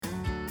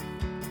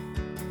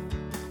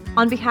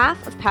On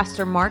behalf of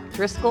Pastor Mark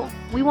Driscoll,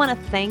 we want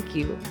to thank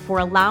you for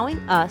allowing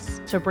us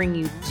to bring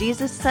you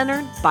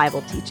Jesus-centered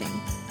Bible teaching.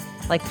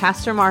 Like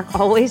Pastor Mark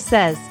always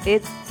says,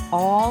 it's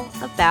all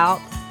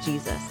about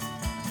Jesus.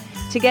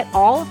 To get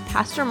all of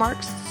Pastor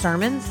Mark's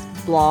sermons,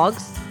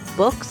 blogs,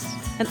 books,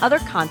 and other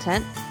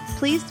content,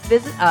 please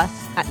visit us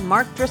at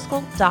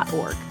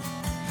markdriscoll.org.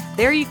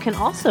 There you can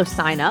also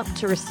sign up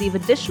to receive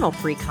additional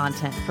free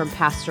content from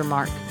Pastor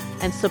Mark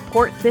and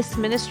support this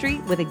ministry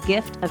with a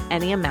gift of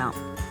any amount.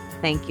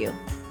 Thank you.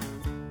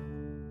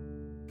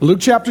 Luke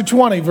chapter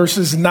 20,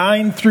 verses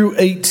 9 through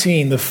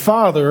 18, the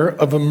father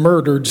of a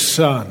murdered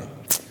son.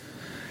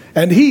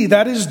 And he,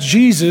 that is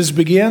Jesus,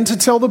 began to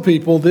tell the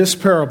people this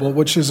parable,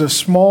 which is a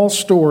small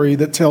story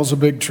that tells a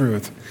big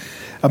truth.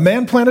 A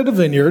man planted a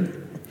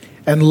vineyard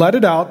and let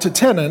it out to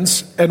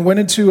tenants and went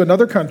into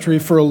another country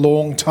for a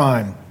long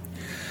time.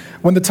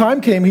 When the time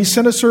came, he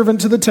sent a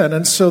servant to the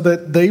tenants so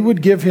that they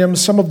would give him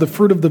some of the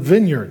fruit of the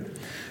vineyard.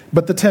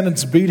 But the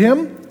tenants beat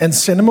him and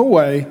sent him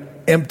away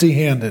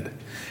empty-handed.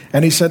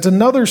 And he sent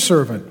another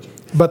servant,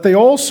 but they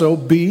also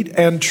beat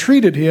and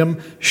treated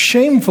him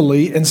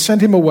shamefully and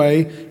sent him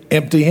away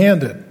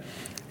empty-handed.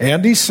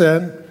 And he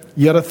sent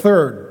yet a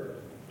third.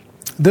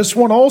 This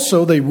one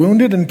also they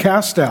wounded and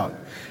cast out.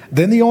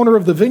 Then the owner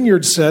of the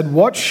vineyard said,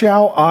 "What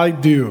shall I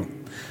do?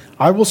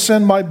 I will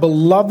send my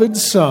beloved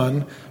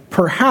son.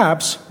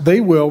 Perhaps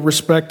they will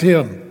respect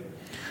him."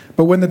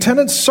 But when the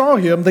tenants saw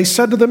him, they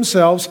said to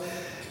themselves,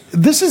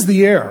 "This is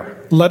the heir.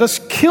 Let us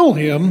kill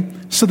him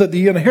so that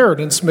the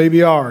inheritance may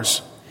be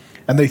ours."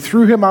 And they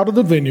threw him out of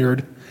the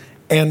vineyard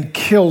and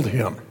killed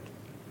him.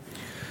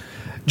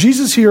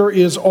 Jesus here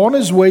is on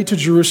his way to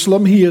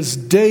Jerusalem. He is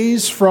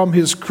days from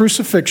his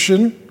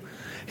crucifixion.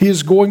 He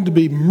is going to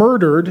be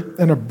murdered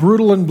in a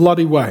brutal and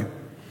bloody way.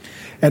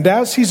 And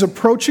as he's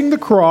approaching the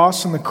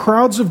cross and the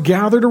crowds have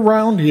gathered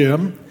around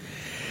him,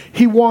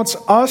 he wants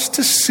us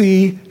to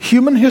see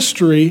human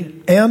history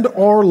and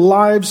our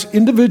lives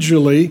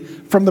individually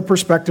from the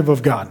perspective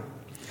of God.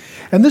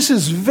 And this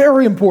is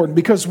very important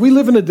because we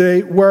live in a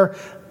day where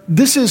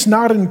this is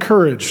not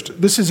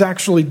encouraged. This is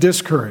actually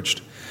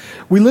discouraged.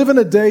 We live in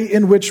a day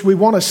in which we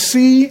want to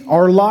see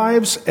our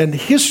lives and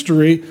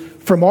history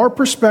from our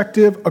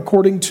perspective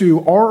according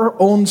to our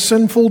own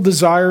sinful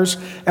desires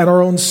and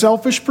our own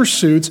selfish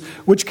pursuits,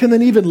 which can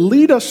then even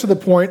lead us to the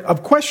point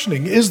of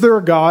questioning, is there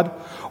a God?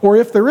 Or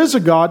if there is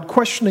a God,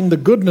 questioning the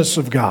goodness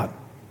of God.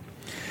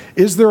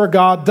 Is there a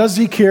God? Does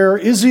he care?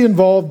 Is he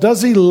involved?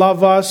 Does he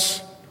love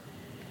us?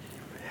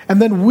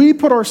 And then we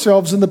put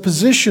ourselves in the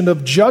position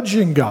of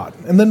judging God.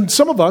 And then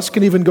some of us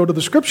can even go to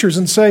the scriptures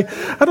and say,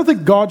 I don't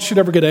think God should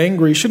ever get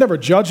angry, should never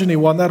judge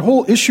anyone. That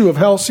whole issue of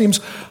hell seems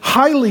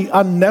highly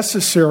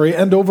unnecessary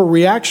and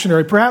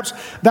overreactionary. Perhaps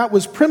that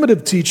was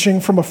primitive teaching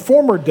from a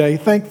former day.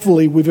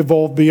 Thankfully, we've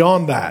evolved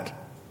beyond that.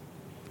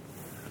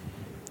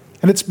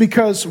 And it's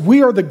because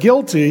we are the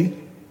guilty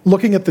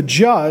looking at the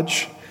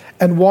judge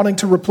and wanting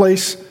to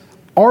replace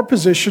our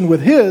position with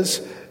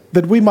his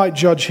that we might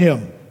judge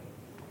him.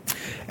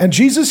 And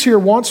Jesus here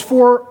wants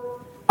for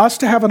us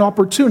to have an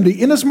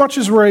opportunity, inasmuch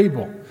as we're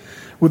able,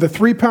 with a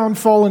 3-pound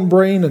fallen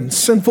brain and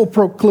sinful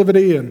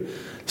proclivity and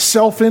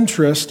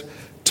self-interest,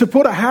 to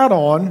put a hat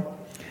on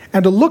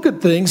and to look at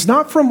things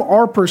not from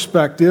our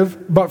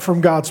perspective, but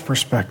from God's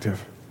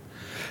perspective.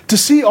 To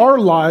see our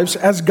lives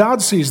as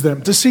God sees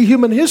them, to see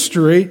human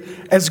history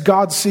as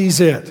God sees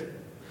it.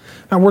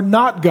 Now, we're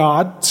not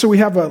God, so we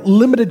have a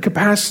limited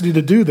capacity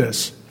to do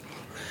this.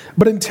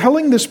 But in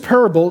telling this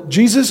parable,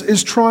 Jesus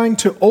is trying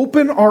to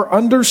open our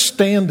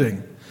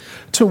understanding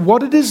to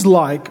what it is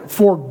like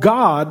for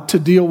God to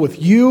deal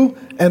with you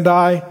and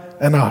I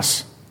and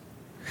us.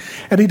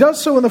 And he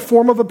does so in the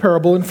form of a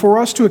parable, and for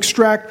us to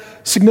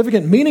extract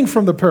significant meaning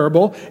from the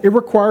parable, it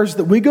requires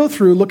that we go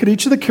through, look at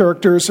each of the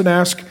characters, and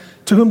ask,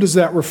 to whom does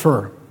that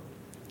refer?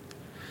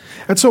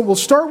 And so we'll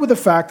start with the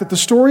fact that the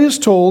story is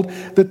told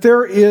that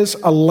there is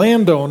a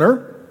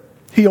landowner.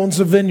 He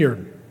owns a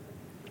vineyard.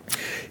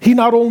 He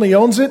not only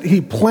owns it,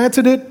 he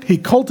planted it, he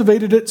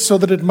cultivated it so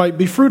that it might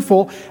be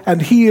fruitful,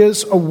 and he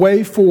is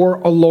away for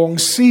a long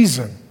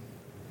season.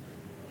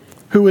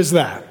 Who is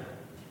that?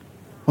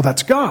 Well,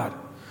 that's God.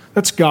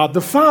 That's God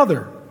the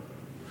Father.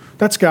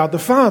 That's God the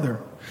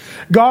Father.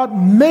 God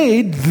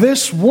made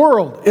this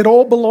world. It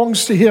all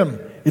belongs to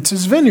him. It's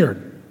his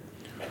vineyard.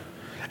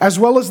 As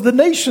well as the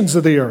nations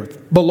of the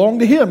earth belong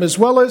to him, as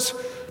well as,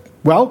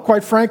 well,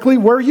 quite frankly,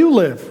 where you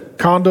live.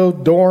 Condo,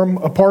 dorm,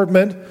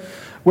 apartment,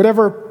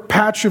 whatever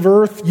patch of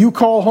earth you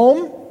call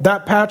home,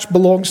 that patch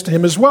belongs to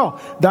him as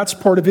well. That's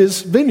part of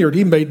his vineyard.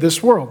 He made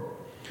this world.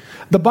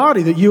 The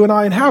body that you and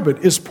I inhabit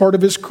is part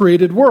of his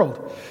created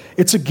world.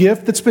 It's a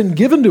gift that's been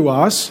given to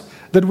us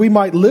that we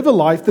might live a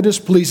life that is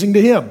pleasing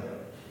to him.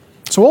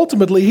 So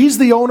ultimately, he's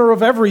the owner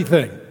of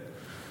everything.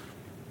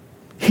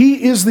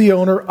 He is the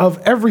owner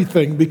of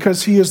everything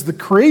because he is the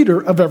creator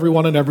of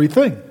everyone and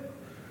everything.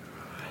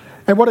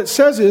 And what it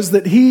says is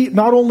that he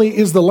not only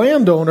is the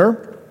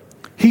landowner,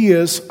 he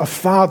is a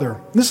father.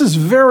 This is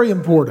very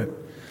important.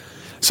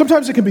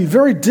 Sometimes it can be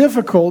very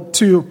difficult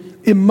to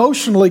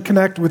emotionally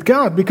connect with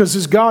God, because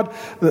is God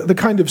the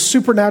kind of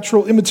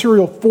supernatural,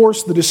 immaterial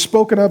force that is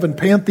spoken of in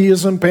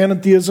pantheism,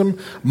 panentheism,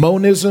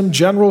 monism,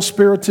 general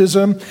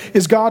spiritism?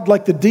 Is God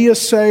like the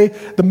deists say,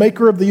 the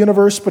maker of the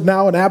universe, but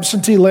now an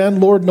absentee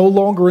landlord no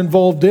longer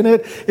involved in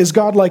it? Is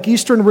God like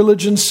Eastern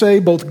religions say,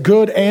 both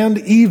good and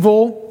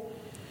evil?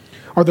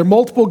 Are there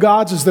multiple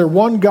gods? Is there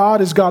one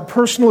God? Is God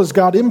personal? Is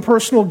God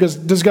impersonal?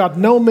 Does God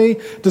know me?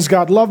 Does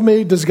God love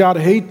me? Does God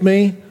hate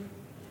me?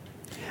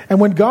 And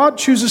when God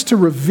chooses to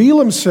reveal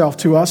himself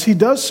to us, he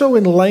does so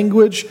in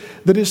language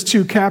that is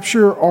to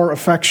capture our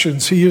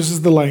affections. He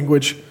uses the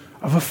language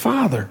of a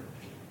father.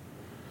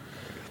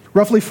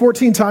 Roughly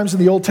 14 times in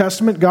the Old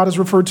Testament, God is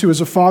referred to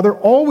as a father,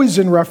 always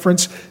in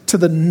reference to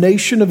the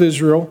nation of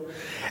Israel.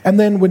 And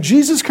then when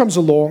Jesus comes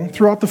along,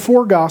 throughout the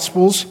four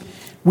Gospels,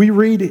 we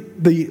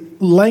read the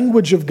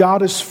language of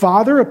God as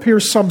Father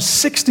appears some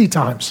 60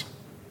 times.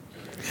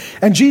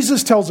 And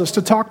Jesus tells us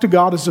to talk to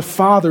God as a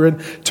father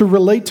and to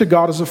relate to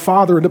God as a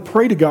father and to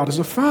pray to God as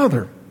a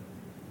father.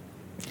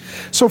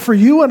 So for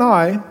you and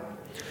I,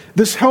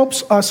 this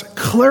helps us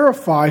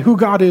clarify who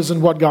God is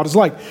and what God is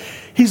like.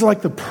 He's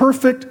like the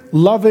perfect,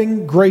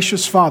 loving,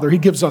 gracious Father. He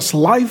gives us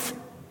life.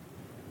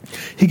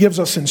 He gives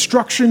us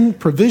instruction,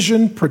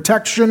 provision,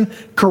 protection,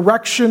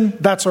 correction.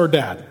 That's our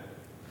dad.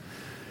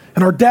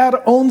 And our dad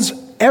owns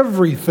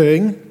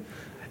everything.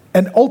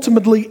 And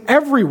ultimately,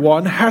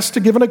 everyone has to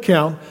give an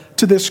account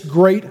to this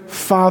great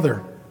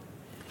Father.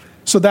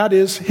 So that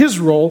is his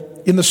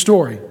role in the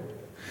story.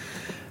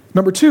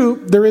 Number two,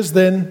 there is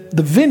then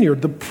the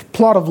vineyard, the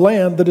plot of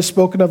land that is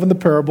spoken of in the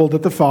parable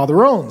that the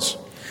Father owns.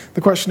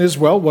 The question is,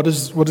 well, what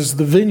is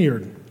the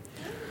vineyard?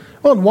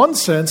 Well, in one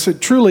sense,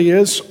 it truly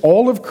is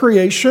all of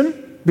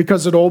creation,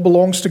 because it all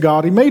belongs to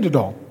God. He made it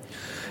all.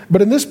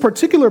 But in this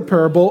particular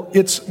parable,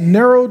 it's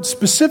narrowed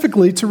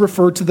specifically to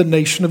refer to the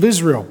nation of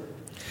Israel.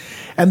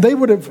 And they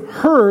would have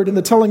heard in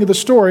the telling of the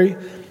story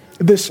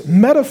this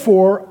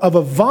metaphor of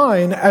a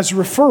vine as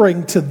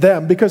referring to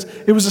them, because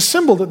it was a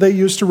symbol that they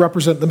used to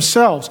represent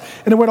themselves.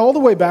 And it went all the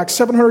way back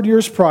 700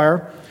 years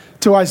prior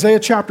to Isaiah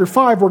chapter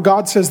 5, where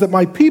God says that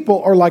my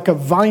people are like a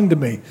vine to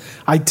me.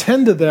 I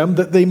tend to them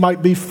that they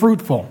might be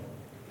fruitful.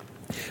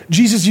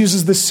 Jesus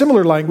uses this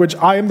similar language,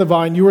 I am the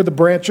vine, you are the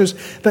branches,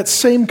 that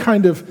same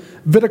kind of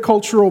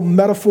viticultural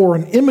metaphor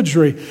and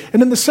imagery.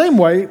 And in the same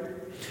way,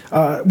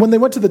 when they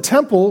went to the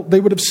temple, they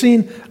would have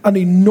seen an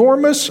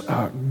enormous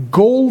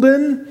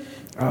golden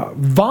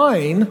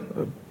vine,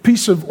 a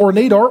piece of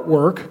ornate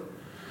artwork,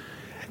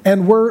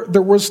 and where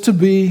there was to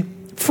be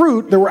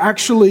fruit, there were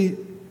actually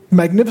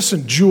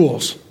magnificent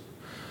jewels.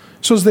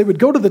 So as they would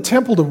go to the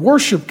temple to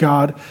worship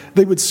God,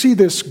 they would see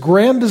this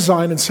grand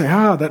design and say,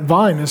 that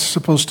vine is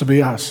supposed to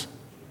be us.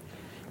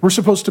 We're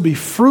supposed to be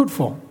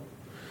fruitful.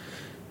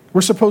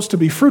 We're supposed to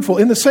be fruitful.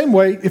 In the same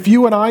way, if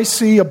you and I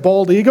see a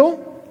bald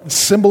eagle, the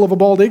symbol of a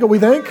bald eagle, we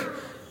think,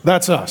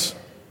 that's us.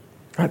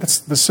 Right? That's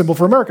the symbol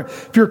for America.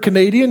 If you're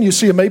Canadian, you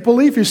see a maple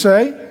leaf, you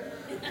say,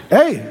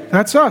 hey,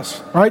 that's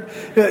us. Right?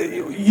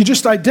 You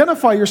just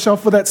identify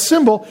yourself with that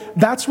symbol.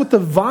 That's what the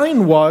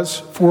vine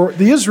was for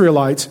the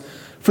Israelites,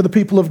 for the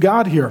people of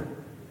God here.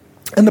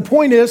 And the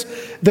point is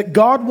that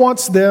God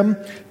wants them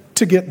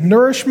to get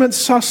nourishment,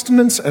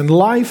 sustenance, and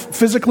life,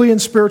 physically and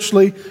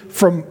spiritually,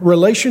 from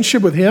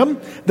relationship with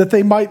Him, that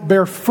they might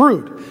bear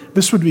fruit.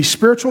 This would be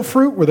spiritual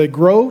fruit, where they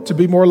grow to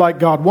be more like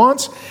God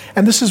wants.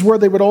 And this is where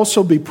they would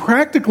also be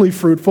practically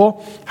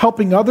fruitful,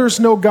 helping others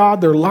know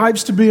God, their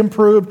lives to be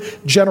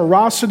improved,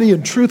 generosity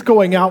and truth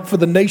going out for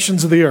the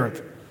nations of the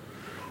earth.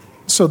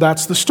 So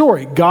that's the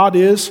story. God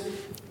is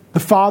the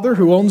Father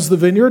who owns the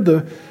vineyard.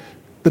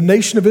 The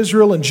nation of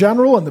Israel in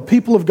general and the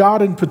people of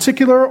God in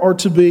particular are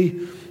to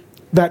be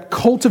that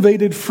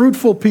cultivated,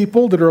 fruitful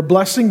people that are a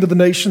blessing to the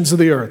nations of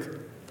the earth.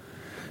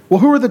 Well,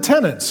 who are the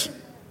tenants?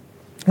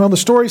 Well, the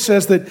story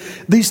says that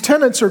these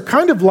tenants are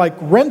kind of like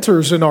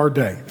renters in our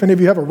day. If any of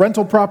you have a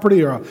rental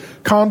property or a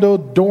condo,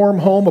 dorm,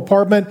 home,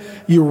 apartment,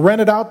 you rent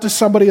it out to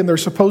somebody and they're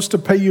supposed to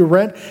pay you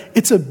rent.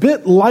 It's a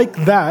bit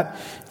like that.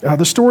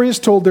 The story is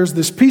told there's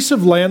this piece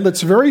of land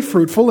that's very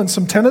fruitful, and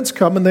some tenants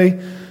come and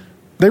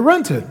they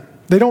rent it.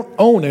 They don't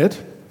own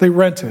it, they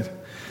rent it.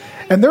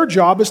 And their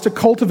job is to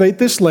cultivate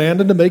this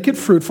land and to make it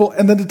fruitful,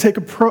 and then to take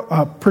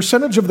a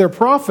percentage of their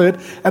profit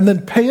and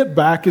then pay it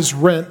back as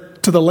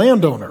rent to the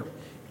landowner,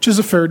 which is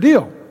a fair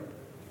deal.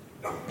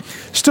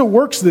 Still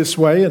works this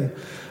way in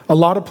a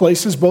lot of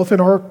places, both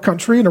in our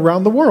country and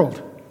around the world.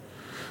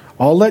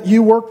 I'll let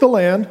you work the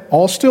land,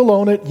 I'll still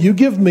own it, you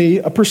give me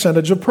a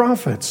percentage of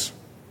profits.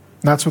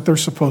 And that's what they're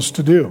supposed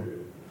to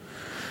do.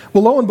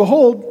 Well, lo and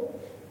behold,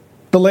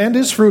 the land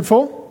is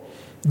fruitful,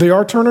 they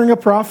are turning a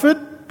profit.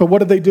 But what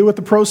do they do with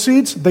the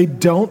proceeds? They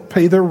don't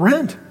pay their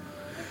rent.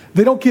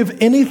 They don't give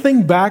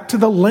anything back to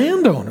the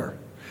landowner.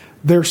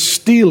 They're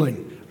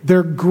stealing.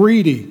 They're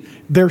greedy.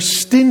 They're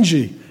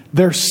stingy.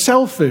 They're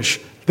selfish.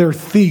 They're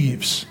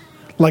thieves.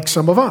 Like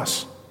some of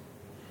us.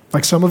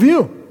 Like some of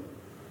you.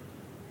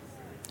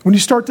 When you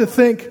start to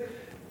think,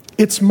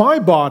 it's my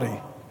body.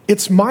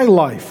 It's my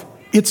life.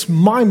 It's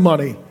my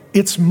money.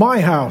 It's my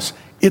house.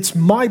 It's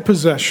my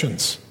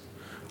possessions.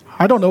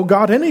 I don't owe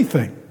God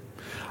anything.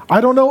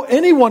 I don't owe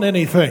anyone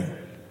anything.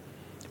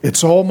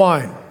 It's all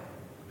mine.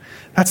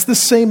 That's the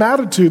same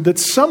attitude that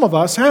some of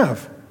us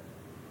have.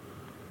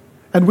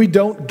 And we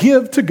don't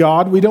give to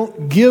God. We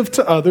don't give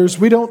to others.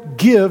 We don't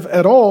give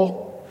at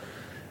all.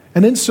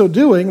 And in so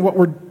doing, what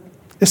we're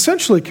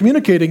essentially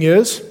communicating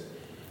is,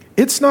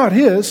 it's not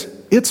his,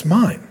 it's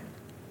mine.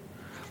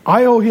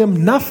 I owe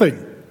him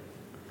nothing.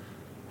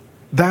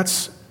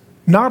 That's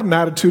not an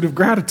attitude of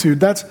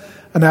gratitude. That's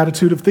an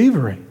attitude of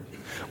thievery.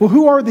 Well,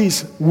 who are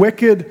these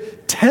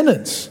wicked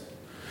tenants?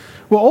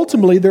 Well,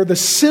 ultimately, they're the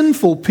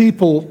sinful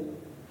people.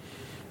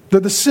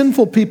 They're the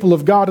sinful people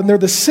of God, and they're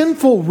the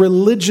sinful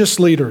religious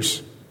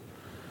leaders.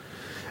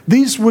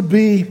 These would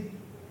be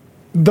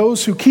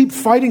those who keep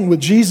fighting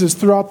with Jesus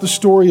throughout the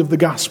story of the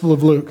Gospel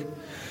of Luke.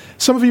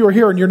 Some of you are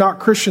here and you're not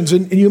Christians,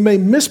 and you may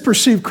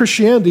misperceive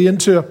Christianity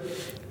into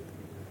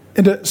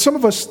some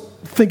of us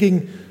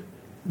thinking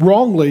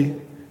wrongly,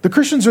 the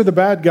Christians are the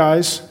bad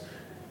guys,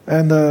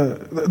 and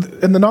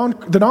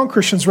the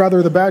non-Christians rather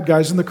are the bad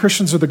guys, and the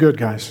Christians are the good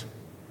guys.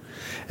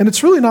 And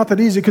it's really not that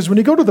easy, because when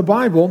you go to the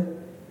Bible,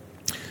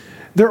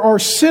 there are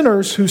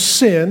sinners who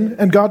sin,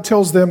 and God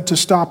tells them to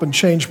stop and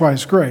change by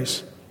his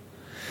grace.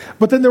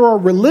 But then there are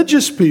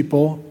religious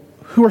people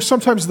who are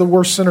sometimes the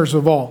worst sinners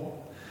of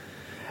all.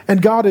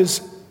 And God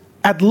is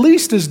at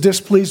least as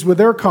displeased with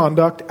their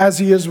conduct as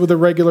he is with a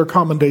regular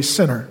common day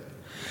sinner.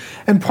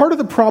 And part of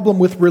the problem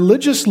with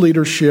religious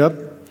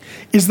leadership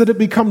is that it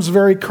becomes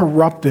very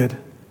corrupted.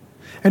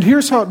 And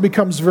here's how it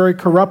becomes very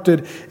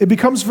corrupted. It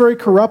becomes very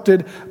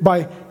corrupted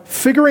by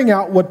figuring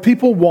out what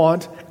people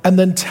want and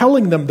then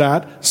telling them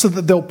that so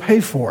that they'll pay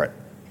for it.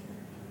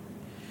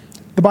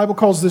 The Bible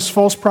calls this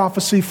false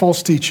prophecy,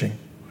 false teaching.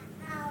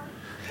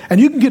 And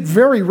you can get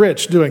very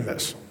rich doing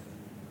this.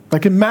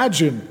 Like,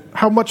 imagine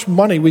how much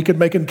money we could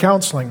make in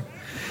counseling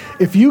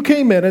if you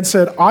came in and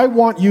said, I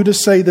want you to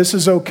say this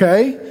is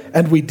okay,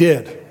 and we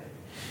did.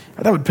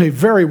 That would pay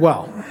very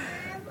well.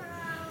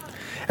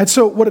 And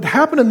so what had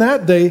happened in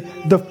that day,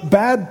 the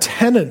bad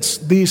tenants,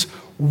 these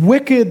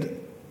wicked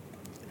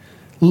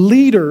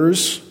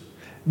leaders,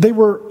 they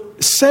were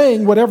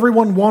saying what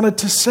everyone wanted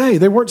to say.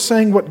 They weren't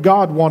saying what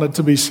God wanted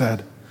to be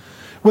said.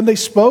 When they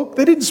spoke,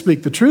 they didn't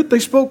speak the truth. They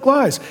spoke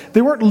lies.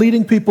 They weren't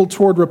leading people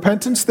toward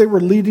repentance. They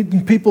were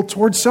leading people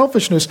toward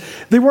selfishness.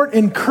 They weren't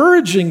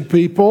encouraging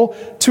people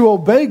to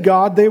obey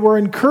God. They were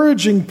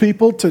encouraging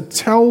people to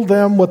tell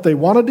them what they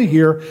wanted to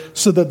hear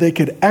so that they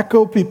could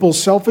echo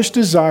people's selfish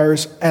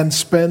desires and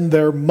spend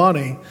their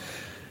money,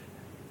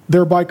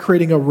 thereby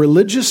creating a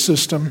religious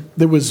system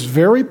that was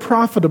very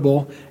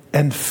profitable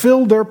and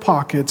filled their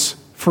pockets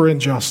for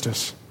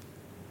injustice.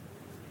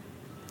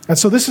 And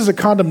so this is a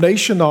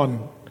condemnation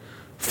on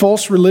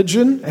false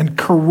religion and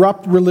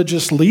corrupt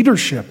religious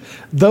leadership.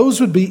 Those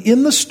would be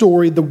in the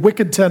story the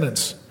wicked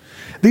tenants.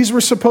 These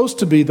were supposed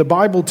to be the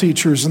Bible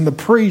teachers and the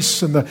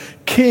priests and the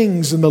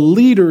kings and the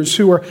leaders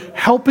who are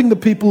helping the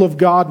people of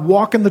God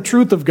walk in the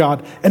truth of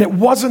God. And it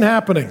wasn't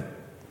happening.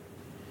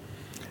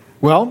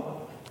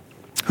 Well,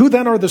 who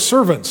then are the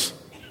servants?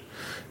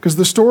 Because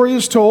the story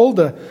is told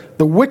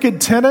the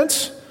wicked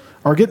tenants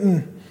are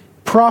getting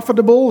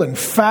profitable and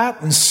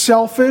fat and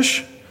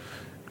selfish,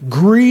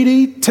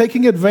 greedy,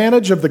 taking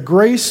advantage of the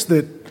grace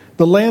that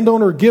the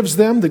landowner gives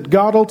them, that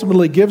God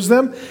ultimately gives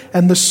them.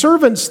 And the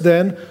servants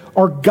then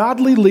are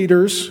godly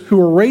leaders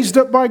who are raised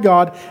up by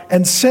God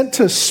and sent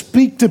to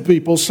speak to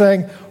people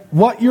saying,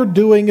 what you're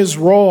doing is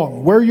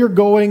wrong. Where you're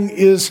going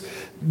is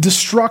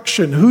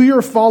destruction. Who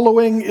you're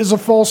following is a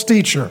false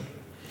teacher.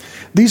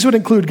 These would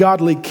include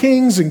godly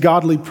kings and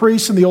godly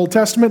priests in the Old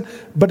Testament,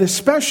 but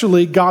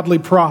especially godly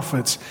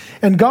prophets.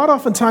 And God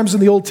oftentimes in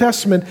the Old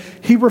Testament,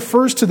 he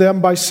refers to them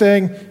by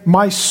saying,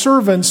 my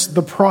servants,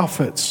 the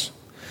prophets.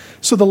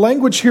 So the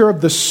language here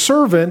of the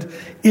servant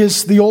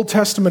is the Old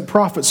Testament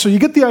prophet. So you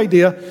get the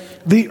idea.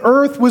 The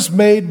earth was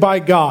made by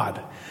God.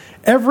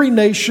 Every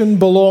nation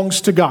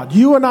belongs to God.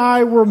 You and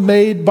I were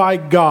made by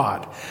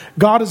God.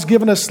 God has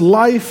given us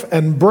life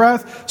and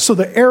breath, so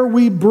the air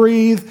we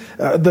breathe,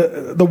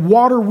 the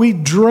water we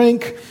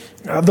drink,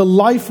 the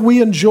life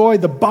we enjoy,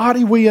 the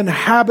body we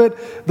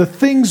inhabit, the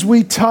things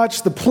we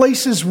touch, the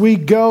places we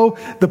go,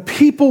 the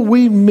people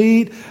we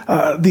meet,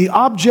 the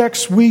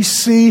objects we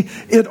see,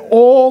 it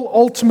all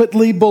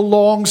ultimately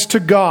belongs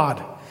to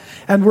God.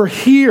 And we're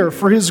here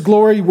for his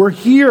glory. We're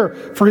here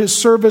for his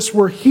service.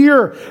 We're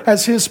here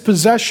as his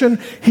possession.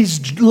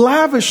 He's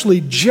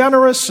lavishly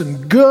generous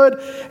and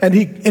good, and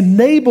he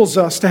enables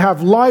us to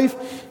have life.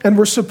 And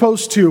we're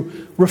supposed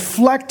to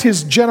reflect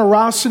his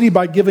generosity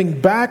by giving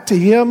back to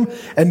him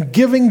and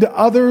giving to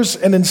others.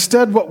 And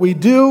instead, what we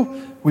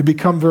do, we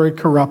become very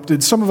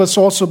corrupted. Some of us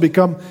also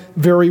become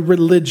very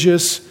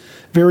religious,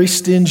 very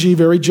stingy,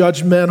 very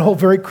judgmental,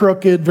 very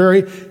crooked,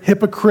 very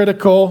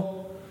hypocritical.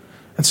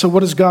 And so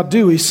what does God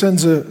do? He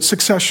sends a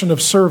succession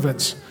of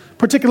servants,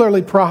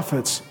 particularly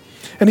prophets.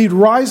 And he'd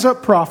rise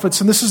up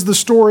prophets, and this is the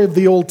story of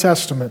the Old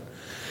Testament.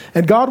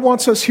 And God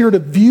wants us here to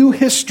view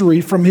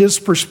history from his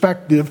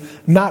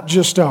perspective, not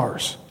just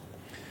ours.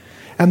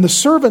 And the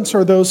servants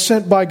are those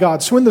sent by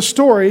God. So in the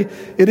story,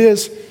 it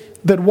is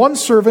that one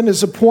servant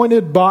is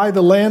appointed by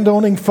the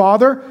landowning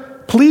father,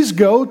 please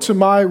go to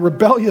my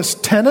rebellious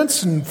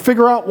tenants and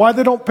figure out why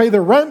they don't pay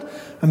their rent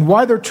and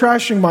why they're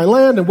trashing my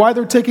land and why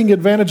they're taking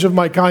advantage of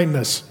my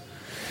kindness.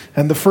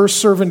 And the first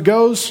servant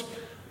goes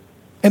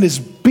and is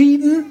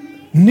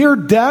beaten, near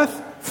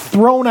death,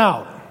 thrown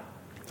out.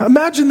 Now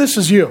imagine this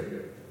is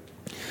you.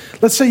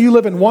 Let's say you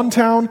live in one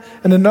town,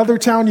 and another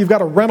town you've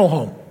got a rental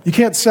home. You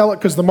can't sell it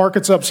because the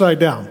market's upside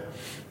down,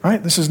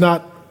 right? This is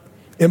not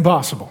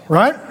impossible,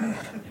 right?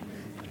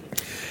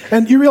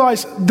 And you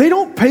realize they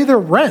don't pay their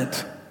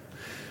rent.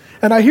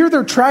 And I hear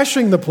they're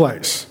trashing the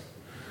place.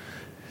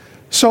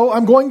 So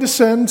I'm going to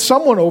send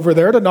someone over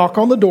there to knock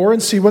on the door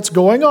and see what's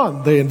going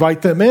on. They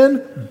invite them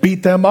in,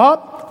 beat them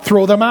up,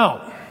 throw them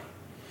out.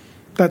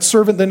 That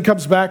servant then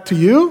comes back to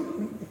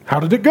you. How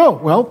did it go?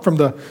 Well, from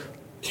the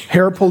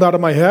hair pulled out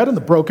of my head and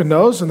the broken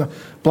nose and the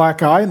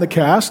black eye and the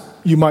cast,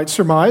 you might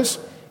surmise,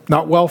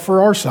 not well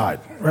for our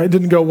side, right? It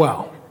didn't go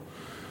well.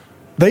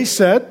 They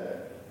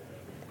said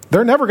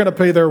they're never going to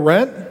pay their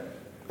rent,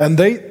 and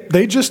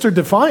they just are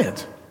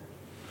defiant.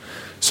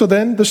 So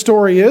then the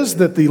story is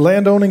that the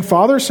landowning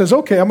father says,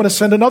 okay, I'm going to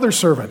send another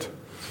servant.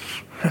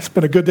 It's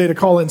been a good day to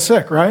call in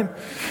sick, right?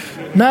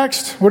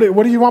 Next, what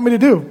do you want me to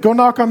do? Go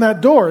knock on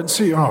that door and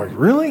see, oh,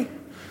 really?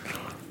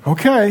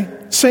 Okay.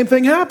 Same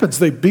thing happens.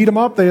 They beat him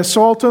up, they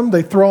assault him,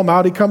 they throw him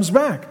out, he comes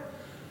back.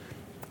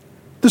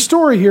 The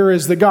story here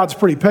is that God's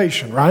pretty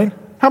patient, right?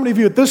 How many of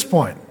you at this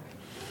point,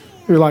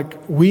 you're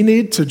like, we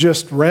need to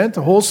just rent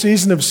a whole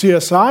season of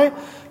CSI,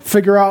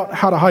 figure out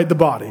how to hide the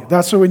body.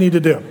 That's what we need to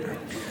do.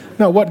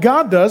 Now, what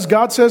God does,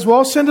 God says, well,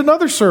 I'll send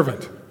another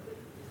servant.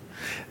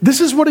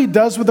 This is what he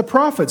does with the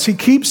prophets. He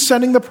keeps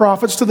sending the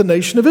prophets to the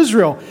nation of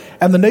Israel.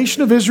 And the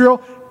nation of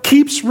Israel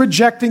keeps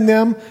rejecting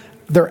them.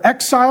 They're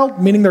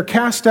exiled, meaning they're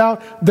cast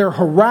out. They're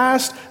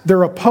harassed.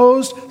 They're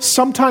opposed,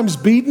 sometimes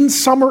beaten.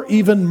 Some are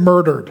even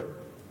murdered.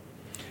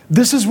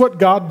 This is what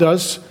God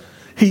does.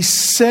 He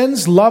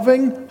sends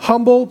loving,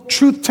 humble,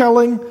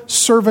 truth-telling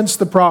servants,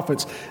 the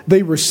prophets.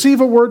 They receive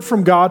a word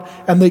from God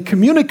and they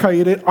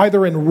communicate it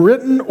either in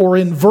written or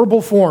in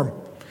verbal form.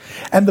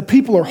 And the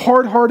people are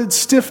hard-hearted,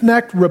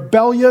 stiff-necked,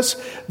 rebellious.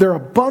 They're a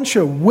bunch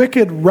of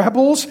wicked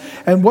rebels.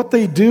 And what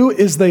they do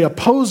is they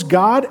oppose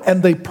God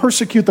and they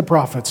persecute the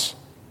prophets.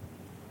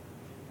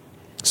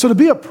 So to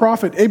be a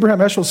prophet, Abraham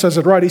Heschel says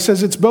it right. He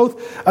says it's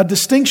both a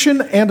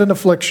distinction and an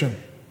affliction.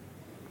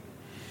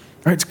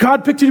 Right?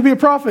 God picked you to be a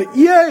prophet.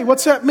 Yay!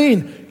 What's that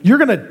mean? You're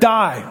going to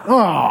die.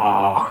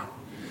 Aww.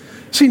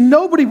 See,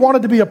 nobody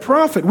wanted to be a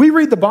prophet. We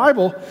read the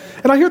Bible,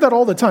 and I hear that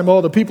all the time.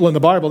 Oh, the people in the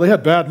Bible, they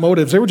had bad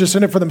motives. They were just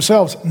in it for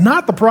themselves.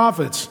 Not the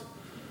prophets.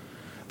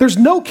 There's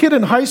no kid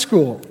in high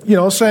school,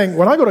 saying,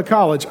 when I go to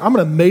college, I'm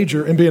going to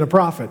major in being a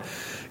prophet.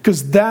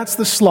 Because that's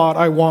the slot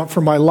I want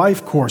for my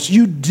life course.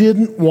 You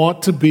didn't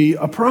want to be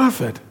a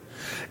prophet.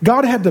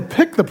 God had to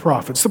pick the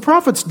prophets. The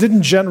prophets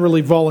didn't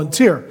generally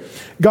volunteer.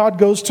 God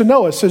goes to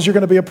Noah, says, you're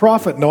going to be a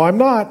prophet. No, I'm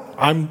not.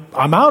 I'm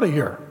out of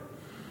here.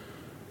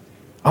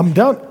 I'm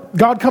done.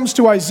 God comes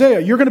to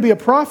Isaiah, you're going to be a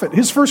prophet.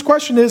 His first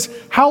question is,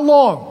 how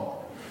long?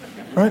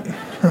 Right?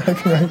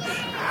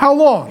 How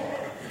long?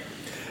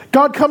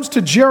 God comes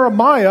to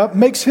Jeremiah,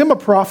 makes him a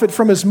prophet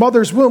from his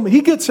mother's womb.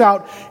 He gets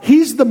out.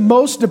 He's the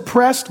most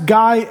depressed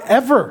guy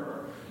ever.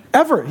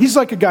 Ever. He's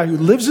like a guy who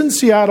lives in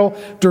Seattle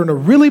during a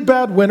really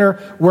bad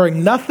winter,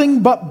 wearing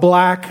nothing but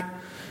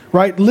black,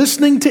 right?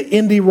 Listening to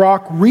indie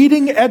rock,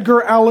 reading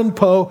Edgar Allan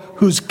Poe,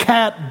 whose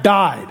cat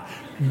died.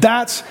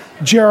 That's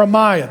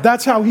Jeremiah.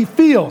 That's how he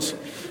feels.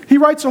 He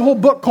writes a whole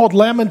book called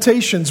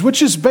Lamentations,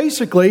 which is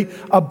basically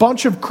a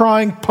bunch of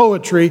crying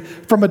poetry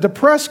from a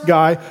depressed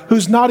guy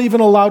who's not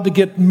even allowed to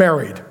get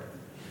married.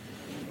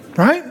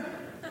 Right?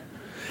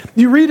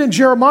 You read in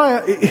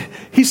Jeremiah,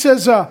 he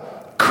says,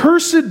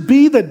 cursed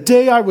be the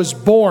day I was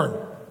born.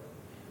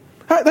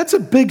 That's a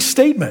big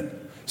statement.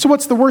 So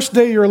what's the worst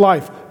day of your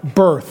life?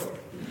 Birth.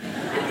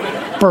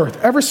 Birth.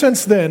 Ever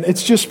since then,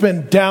 it's just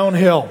been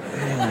downhill.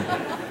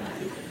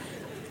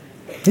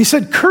 He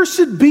said,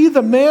 cursed be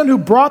the man who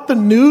brought the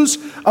news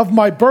of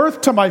my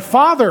birth to my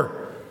father.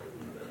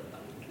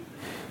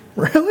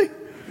 Really?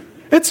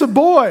 It's a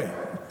boy.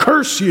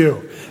 Curse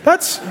you.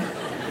 That's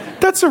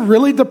a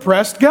really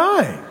depressed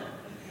guy.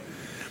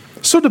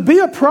 So to be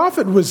a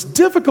prophet was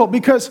difficult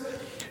because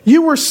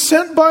you were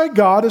sent by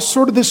God as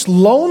sort of this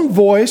lone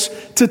voice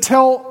to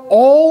tell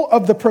all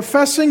of the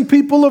professing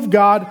people of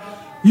God,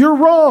 you're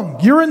wrong,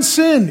 you're in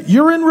sin,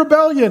 you're in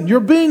rebellion, you're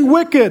being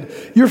wicked,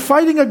 you're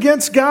fighting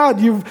against God,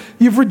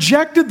 you've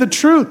rejected the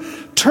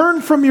truth.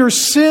 Turn from your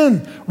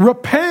sin,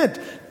 repent,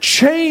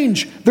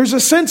 change. There's a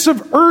sense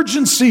of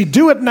urgency,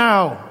 do it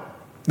now.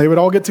 They would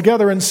all get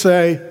together and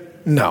say,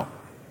 no.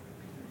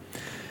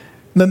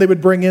 And then they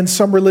would bring in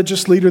some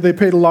religious leader they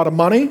paid a lot of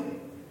money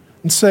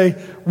and say,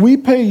 we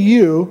pay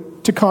you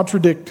to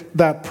contradict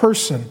that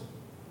person.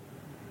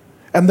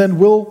 And then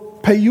we'll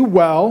pay you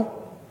well.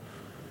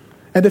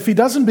 And if he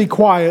doesn't be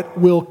quiet,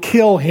 we'll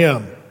kill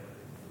him.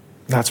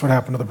 That's what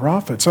happened to the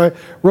prophets. I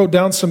wrote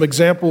down some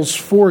examples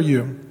for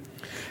you.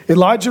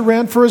 Elijah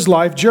ran for his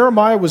life.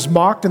 Jeremiah was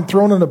mocked and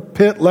thrown in a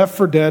pit, left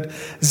for dead.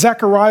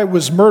 Zechariah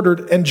was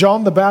murdered, and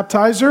John the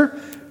Baptizer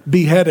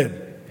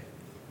beheaded.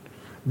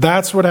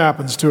 That's what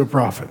happens to a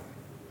prophet.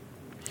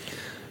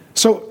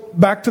 So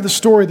back to the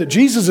story that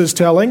Jesus is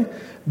telling.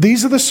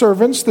 These are the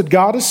servants that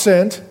God has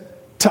sent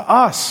to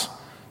us,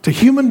 to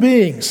human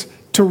beings,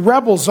 to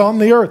rebels on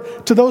the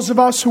earth, to those of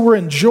us who were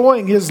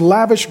enjoying his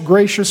lavish,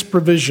 gracious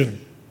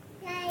provision.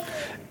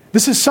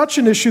 This is such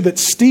an issue that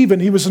Stephen,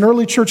 he was an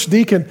early church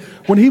deacon,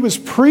 when he was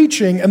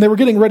preaching and they were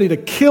getting ready to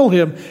kill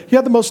him, he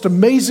had the most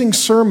amazing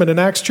sermon in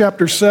Acts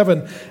chapter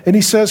 7. And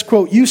he says,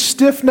 quote, "You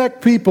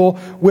stiff-necked people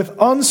with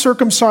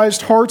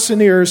uncircumcised hearts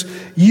and ears,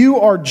 you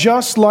are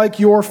just like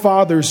your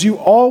fathers. You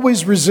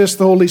always resist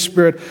the Holy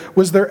Spirit.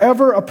 Was there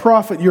ever a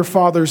prophet your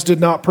fathers did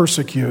not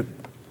persecute?"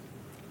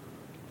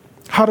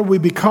 How do we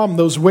become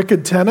those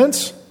wicked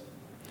tenants?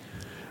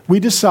 We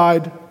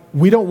decide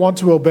we don't want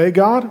to obey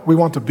God, we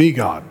want to be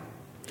God.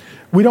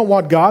 We don't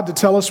want God to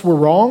tell us we're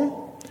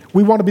wrong.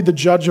 We want to be the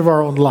judge of our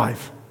own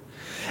life.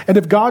 And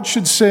if God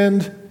should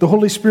send the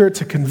Holy Spirit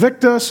to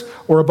convict us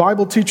or a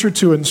Bible teacher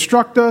to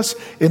instruct us,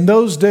 in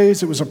those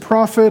days it was a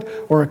prophet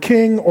or a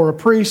king or a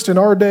priest. In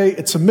our day,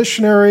 it's a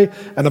missionary,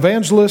 an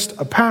evangelist,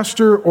 a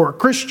pastor, or a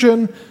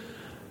Christian.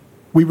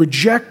 We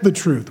reject the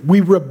truth.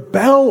 We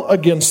rebel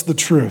against the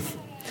truth.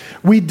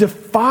 We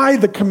defy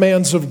the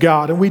commands of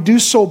God, and we do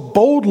so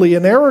boldly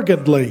and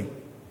arrogantly.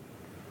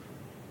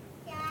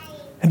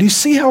 And do you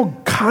see how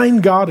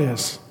kind God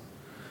is?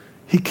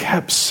 He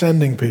kept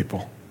sending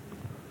people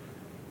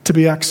to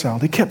be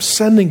exiled. He kept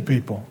sending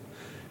people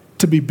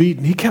to be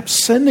beaten. He kept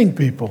sending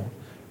people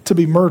to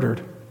be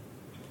murdered.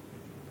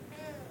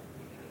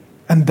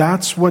 And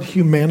that's what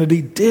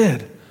humanity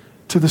did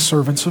to the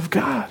servants of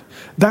God.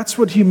 That's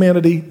what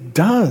humanity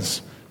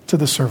does to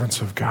the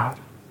servants of God.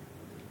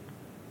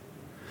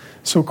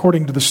 So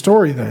according to the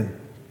story then,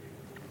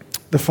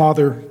 the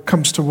Father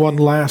comes to one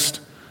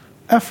last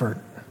effort.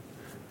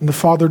 And the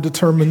Father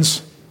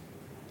determines,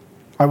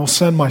 I will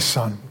send my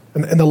Son.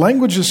 And the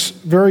language is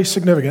very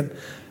significant.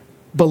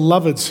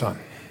 Beloved Son.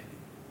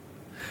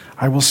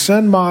 I will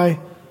send my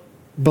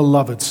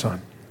beloved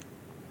Son.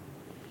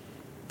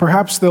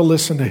 Perhaps they'll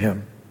listen to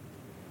him.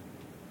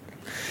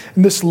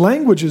 And this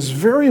language is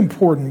very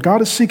important.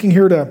 God is seeking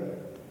here to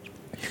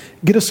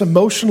get us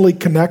emotionally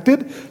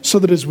connected so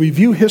that as we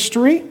view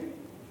history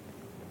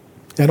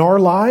and our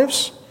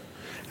lives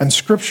and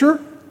Scripture,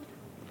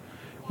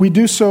 we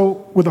do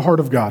so with the heart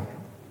of God,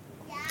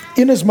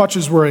 in as much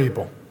as we're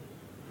able.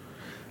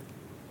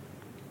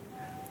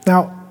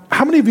 Now,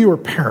 how many of you are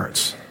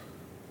parents?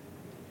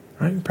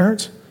 Right,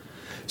 parents?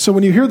 So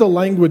when you hear the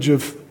language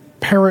of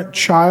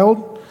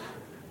parent-child,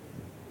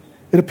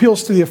 it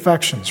appeals to the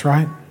affections,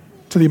 right?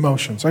 To the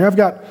emotions. Like I've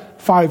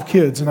got 5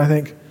 kids, and I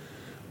think,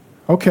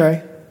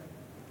 okay,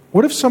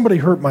 what if somebody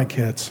hurt my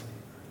kids?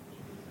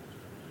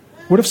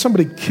 What if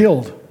somebody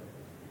killed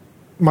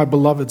my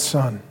beloved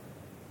son?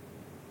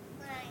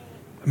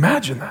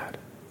 Imagine that.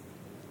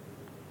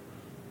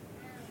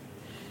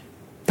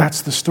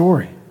 That's the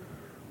story.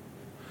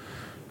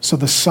 So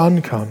the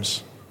Son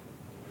comes.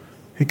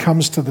 He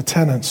comes to the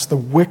tenants, the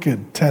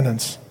wicked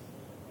tenants,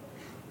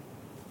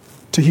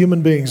 to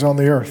human beings on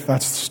the earth.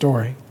 That's the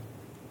story.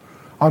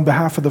 On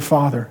behalf of the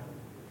Father,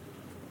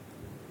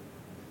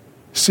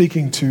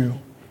 seeking to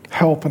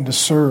help and to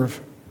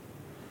serve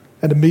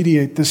and to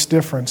mediate this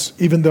difference,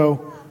 even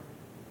though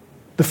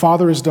the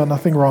Father has done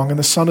nothing wrong and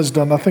the Son has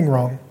done nothing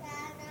wrong.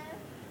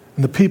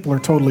 And the people are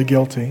totally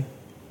guilty.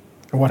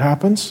 And what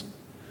happens?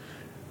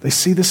 They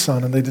see the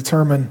Son and they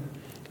determine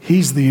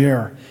he's the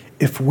heir.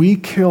 If we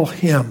kill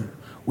him,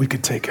 we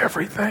could take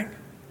everything.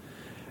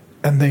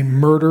 And they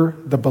murder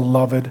the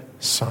beloved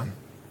Son.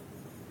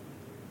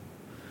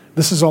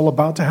 This is all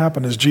about to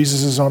happen as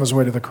Jesus is on his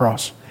way to the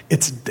cross.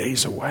 It's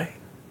days away.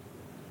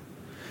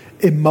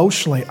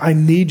 Emotionally, I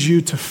need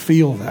you to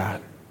feel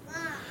that.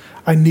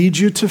 I need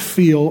you to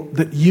feel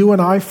that you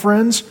and I,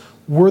 friends,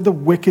 we're the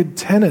wicked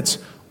tenants.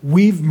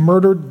 We've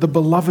murdered the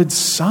beloved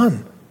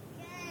Son.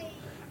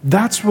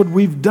 That's what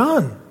we've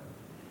done.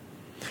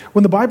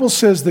 When the Bible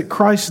says that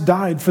Christ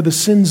died for the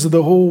sins of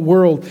the whole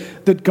world,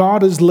 that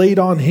God has laid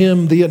on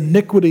him the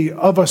iniquity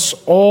of us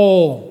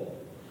all,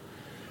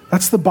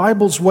 that's the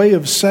Bible's way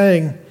of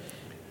saying,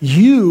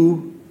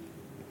 you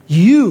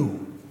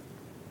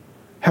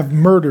have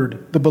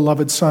murdered the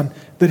beloved Son,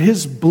 that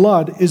his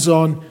blood is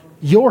on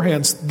your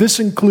hands. This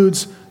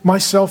includes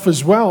myself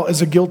as well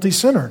as a guilty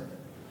sinner.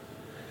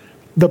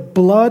 The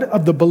blood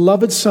of the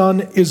beloved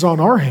Son is on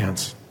our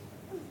hands.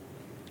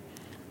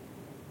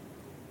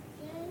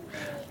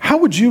 How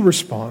would you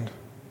respond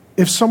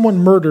if someone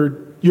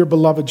murdered your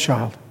beloved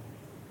child,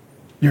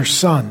 your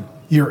son,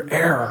 your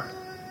heir?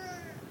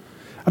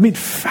 I mean,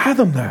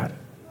 fathom that.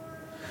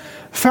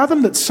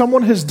 Fathom that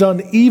someone has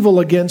done evil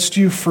against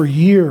you for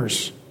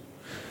years,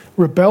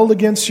 rebelled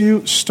against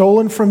you,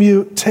 stolen from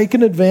you,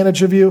 taken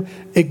advantage of you,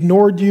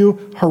 ignored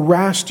you,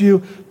 harassed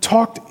you,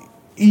 talked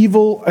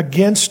evil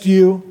against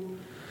you,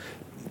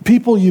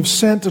 people you've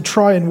sent to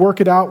try and work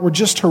it out were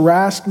just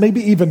harassed,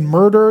 maybe even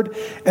murdered,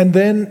 and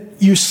then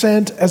you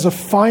sent as a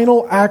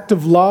final act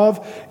of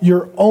love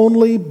your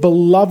only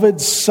beloved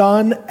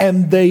son,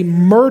 and they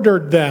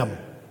murdered them.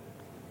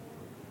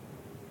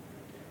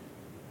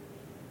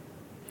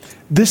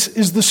 This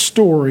is the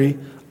story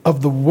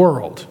of the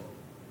world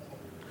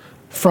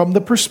from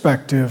the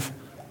perspective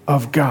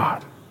of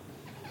God.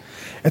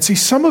 And see,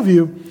 some of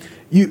you've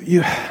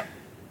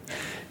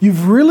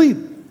really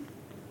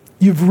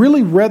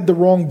read the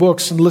wrong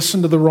books and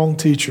listened to the wrong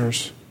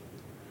teachers.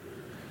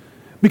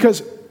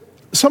 Because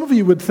some of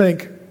you would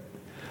think,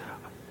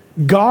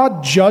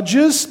 God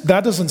judges,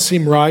 that doesn't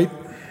seem right.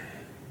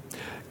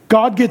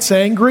 God gets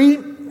angry,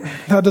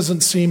 that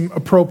doesn't seem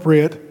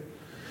appropriate.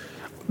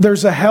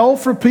 There's a hell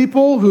for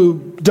people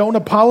who don't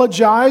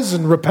apologize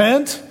and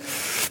repent.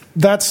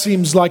 That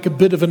seems like a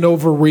bit of an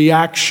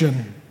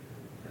overreaction.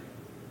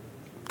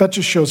 That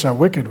just shows how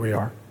wicked we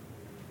are.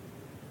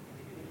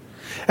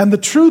 And the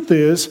truth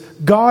is,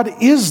 God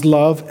is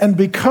love, and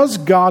because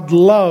God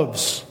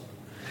loves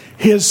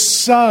His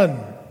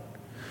Son,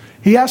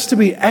 He has to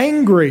be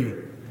angry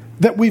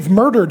that we've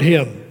murdered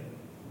Him.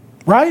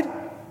 Right?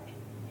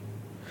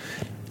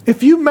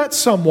 If you met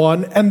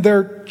someone and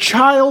their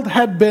child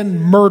had been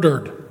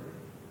murdered,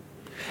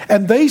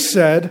 and they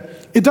said,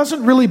 it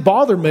doesn't really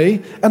bother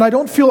me, and I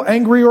don't feel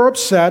angry or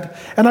upset,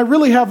 and I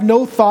really have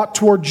no thought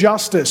toward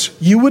justice,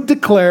 you would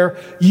declare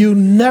you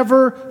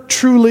never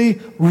truly,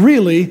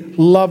 really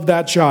loved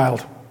that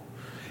child.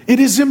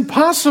 It is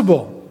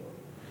impossible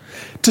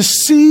to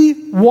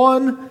see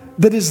one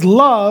that is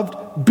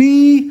loved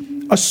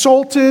be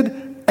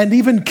assaulted and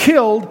even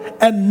killed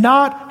and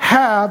not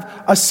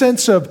have a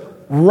sense of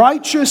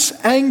righteous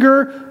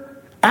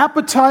anger,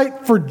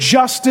 appetite for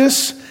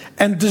justice,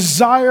 and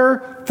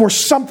desire for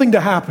something to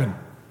happen.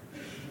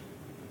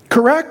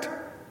 Correct?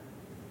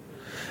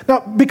 Now,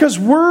 because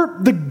we're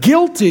the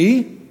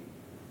guilty,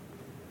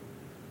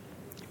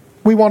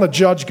 we want to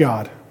judge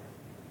God.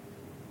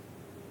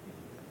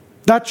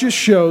 That just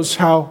shows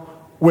how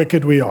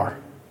wicked we are.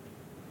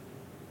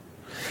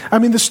 I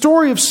mean, the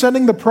story of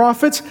sending the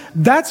prophets,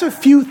 that's a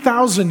few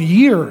thousand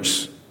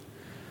years.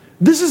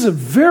 This is a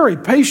very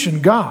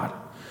patient God.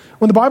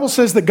 When the Bible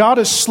says that God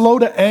is slow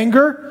to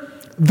anger,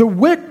 the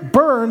wick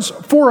burns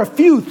for a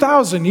few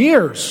thousand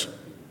years.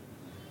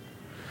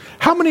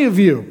 How many of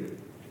you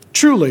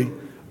truly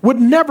would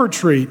never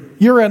treat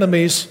your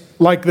enemies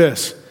like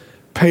this?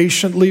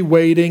 Patiently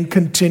waiting,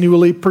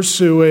 continually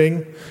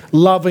pursuing,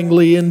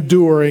 lovingly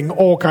enduring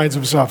all kinds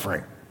of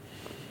suffering.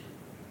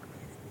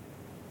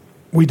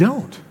 We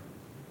don't.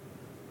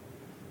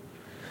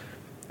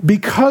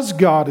 Because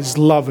God is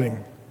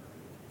loving,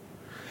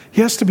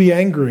 He has to be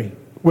angry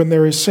when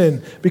there is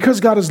sin. Because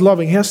God is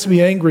loving, He has to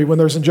be angry when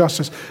there's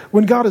injustice.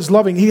 When God is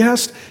loving, He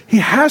has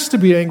to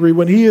be angry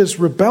when He is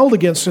rebelled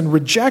against and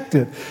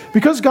rejected.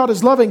 Because God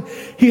is loving,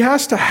 He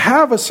has to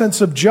have a sense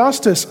of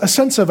justice, a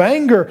sense of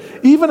anger,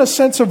 even a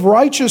sense of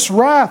righteous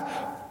wrath.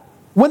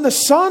 When the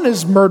Son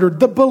is murdered,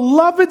 the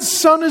beloved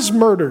Son is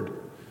murdered.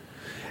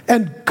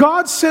 And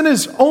God sent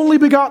His only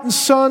begotten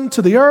Son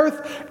to the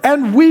earth,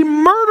 and we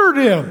murdered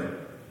Him.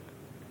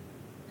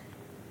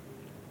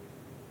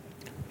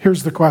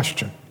 Here's the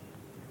question.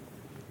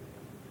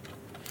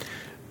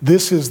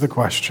 This is the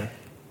question.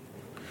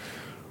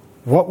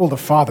 What will the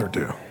Father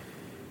do?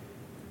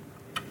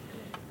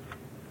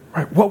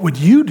 Right? What would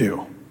you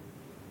do?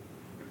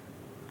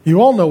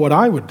 You all know what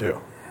I would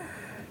do.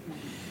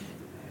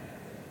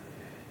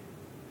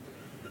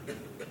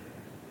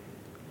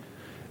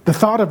 The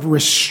thought of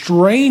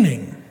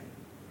restraining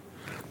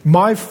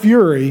my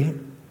fury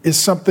is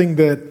something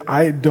that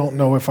I don't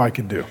know if I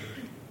could do.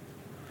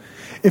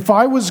 If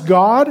I was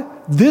God,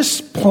 this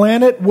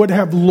planet would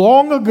have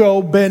long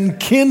ago been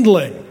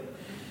kindling.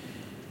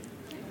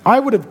 I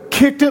would have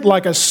kicked it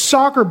like a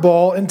soccer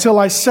ball until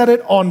I set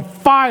it on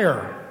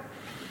fire.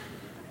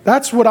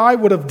 That's what I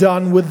would have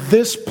done with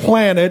this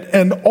planet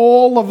and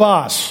all of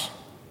us.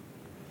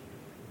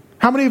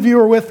 How many of you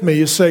are with me?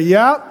 You say,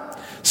 yeah.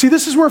 See,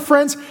 this is where,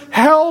 friends,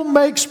 hell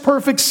makes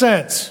perfect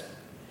sense.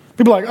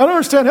 People are like, I don't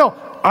understand hell.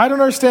 I don't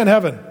understand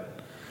heaven.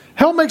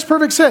 Hell makes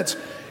perfect sense.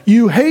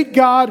 You hate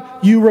God,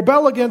 you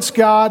rebel against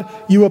God,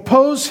 you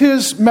oppose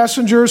His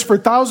messengers for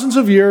thousands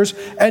of years,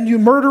 and you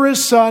murder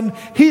His Son.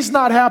 He's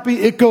not happy,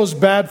 it goes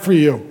bad for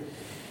you.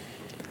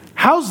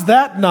 How's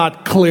that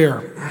not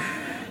clear?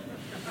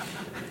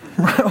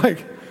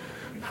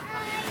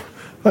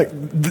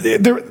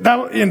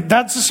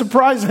 That's a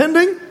surprise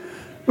ending?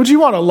 Would you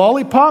want a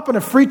lollipop and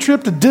a free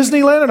trip to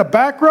Disneyland and a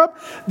back rub?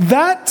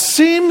 That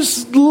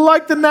seems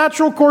like the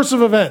natural course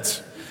of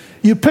events.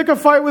 You pick a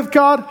fight with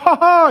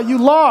God, you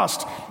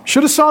lost.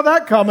 Should have saw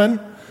that coming.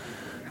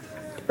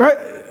 Right?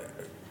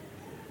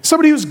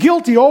 Somebody who's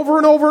guilty over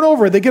and over and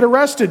over, they get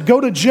arrested,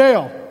 go to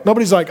jail.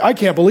 Nobody's like, I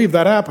can't believe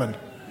that happened.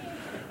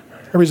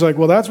 Everybody's like,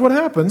 well, that's what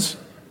happens.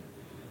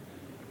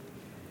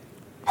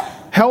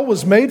 Hell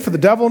was made for the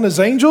devil and his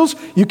angels.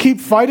 You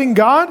keep fighting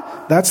God,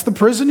 that's the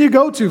prison you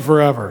go to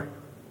forever.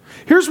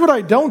 Here's what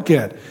I don't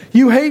get.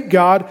 You hate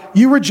God,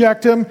 you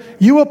reject Him,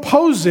 you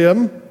oppose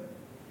Him,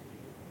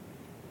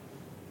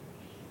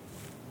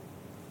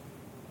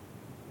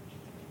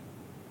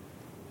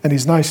 And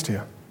he's nice to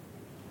you.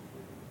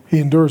 He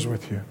endures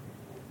with you.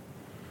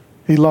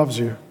 He loves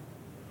you.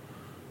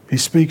 He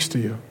speaks to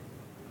you.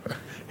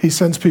 He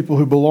sends people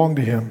who belong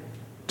to him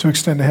to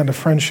extend a hand of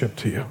friendship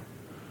to you.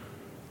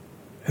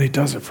 And he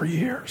does it for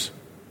years.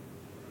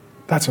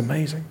 That's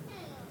amazing.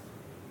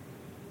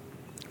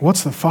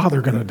 What's the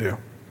Father going to do?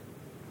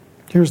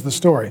 Here's the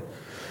story.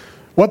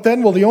 What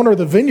then will the owner of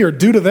the vineyard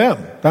do to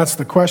them? That's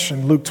the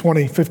question, Luke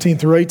 20, 15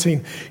 through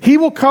 18. He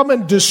will come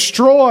and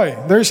destroy,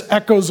 there's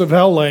echoes of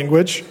hell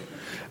language,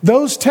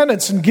 those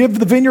tenants and give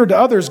the vineyard to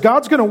others.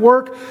 God's going to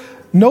work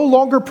no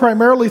longer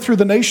primarily through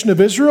the nation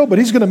of Israel, but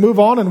he's going to move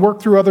on and work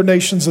through other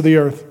nations of the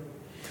earth.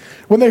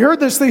 When they heard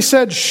this, they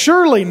said,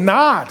 surely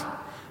not.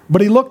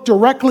 But he looked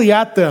directly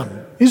at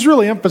them. He's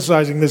really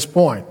emphasizing this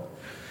point.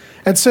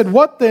 And said,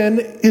 what then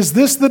is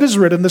this that is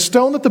written? The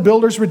stone that the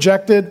builders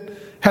rejected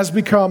has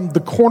become the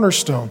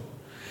cornerstone.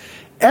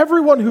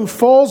 Everyone who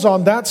falls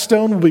on that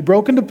stone will be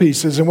broken to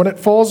pieces, and when it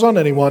falls on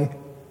anyone,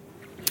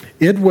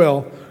 it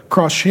will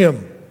crush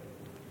him.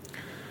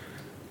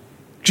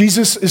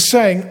 Jesus is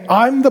saying,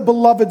 I'm the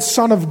beloved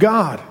Son of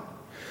God.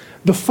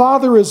 The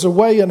Father is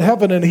away in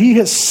heaven, and he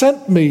has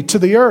sent me to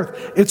the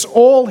earth. It's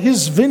all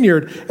his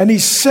vineyard, and he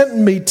sent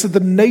me to the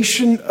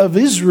nation of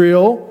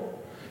Israel,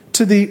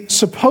 to the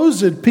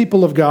supposed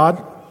people of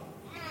God.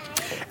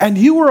 And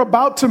you are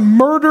about to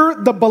murder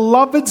the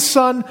beloved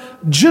Son,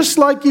 just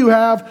like you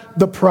have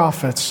the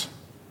prophets.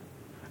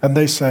 And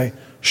they say,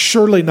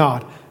 surely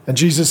not. And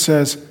Jesus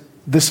says,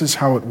 this is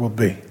how it will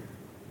be.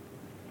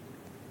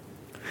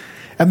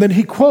 And then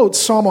he quotes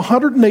Psalm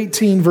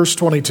 118, verse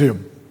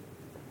 22.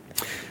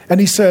 And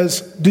he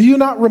says, do you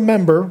not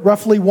remember,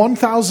 roughly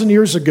 1,000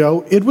 years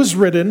ago, it was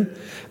written,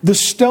 the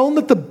stone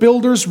that the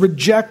builders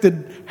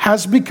rejected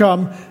has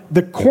become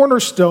the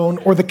cornerstone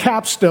or the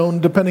capstone,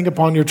 depending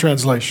upon your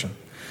translation.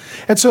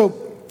 And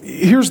so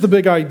here's the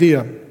big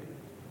idea.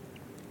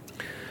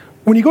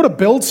 When you go to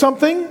build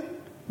something,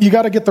 you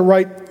got to get the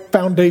right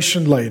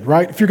foundation laid,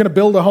 right? If you're going to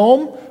build a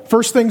home,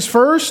 first things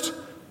first,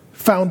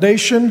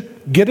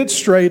 foundation, get it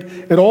straight.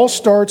 It all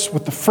starts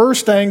with the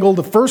first angle,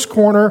 the first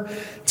corner.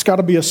 It's got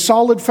to be a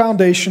solid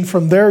foundation.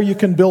 From there, you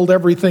can build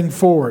everything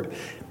forward.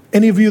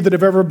 Any of you that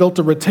have ever built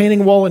a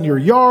retaining wall in your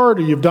yard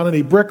or you've done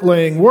any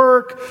bricklaying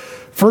work,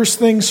 first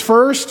things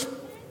first,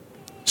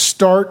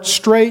 start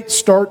straight,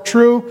 start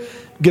true.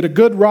 Get a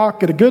good rock,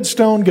 get a good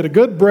stone, get a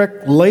good brick,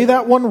 lay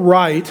that one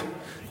right,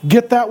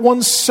 get that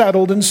one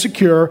settled and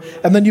secure,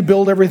 and then you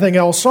build everything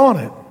else on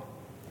it.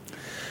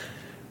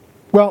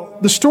 Well,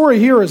 the story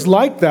here is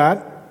like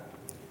that.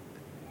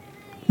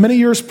 Many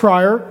years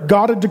prior,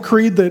 God had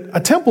decreed that a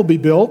temple be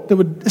built that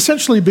would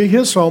essentially be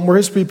his home where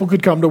his people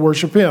could come to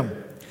worship him.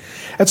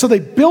 And so they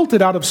built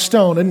it out of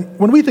stone. And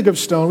when we think of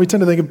stone, we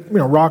tend to think of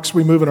rocks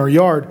we move in our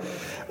yard.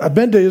 I've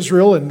been to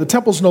Israel, and the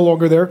temple's no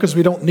longer there because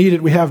we don't need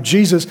it. We have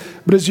Jesus.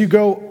 But as you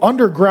go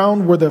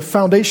underground where the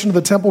foundation of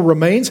the temple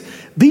remains,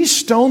 these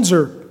stones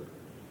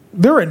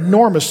they're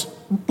enormous,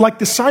 like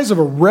the size of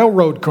a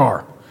railroad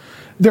car.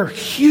 They're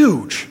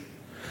huge.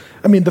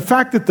 I mean, the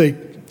fact that they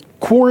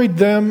quarried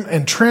them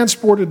and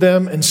transported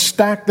them and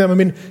stacked them, I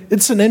mean,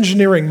 it's an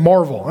engineering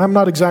marvel. I'm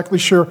not exactly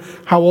sure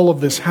how all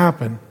of this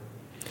happened.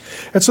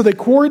 And so they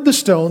quarried the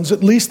stones,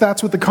 at least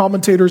that's what the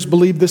commentators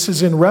believe this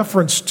is in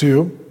reference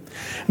to.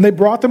 And they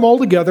brought them all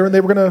together and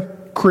they were going to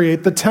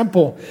create the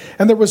temple.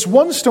 And there was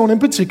one stone in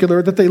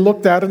particular that they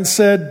looked at and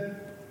said,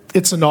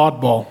 it's an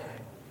oddball.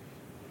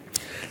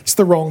 It's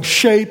the wrong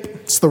shape,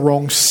 it's the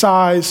wrong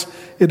size,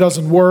 it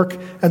doesn't work.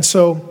 And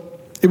so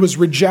it was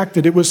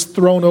rejected. It was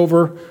thrown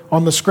over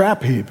on the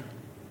scrap heap.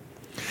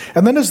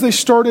 And then as they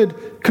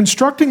started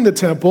constructing the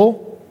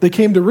temple, they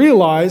came to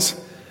realize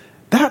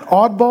that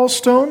oddball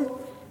stone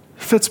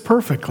fits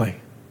perfectly.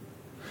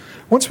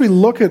 Once we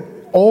look at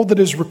all that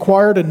is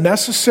required and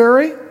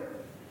necessary,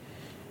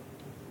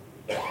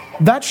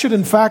 that should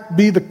in fact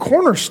be the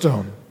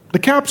cornerstone, the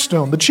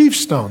capstone, the chief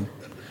stone.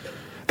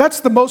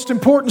 That's the most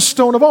important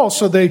stone of all.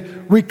 So they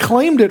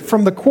reclaimed it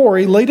from the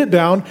quarry, laid it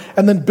down,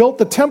 and then built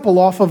the temple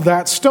off of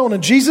that stone.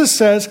 And Jesus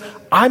says,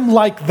 I'm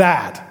like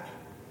that.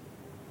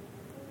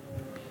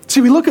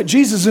 See, we look at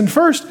Jesus and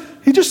first,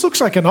 he just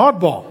looks like an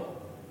oddball.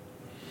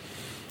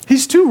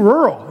 He's too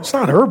rural. He's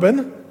not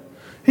urban.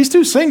 He's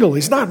too single.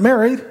 He's not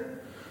married.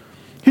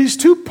 He's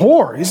too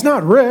poor. He's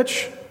not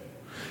rich.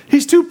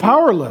 He's too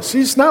powerless.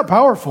 He's not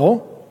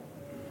powerful.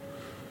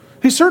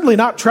 He's certainly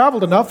not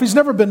traveled enough. He's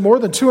never been more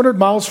than 200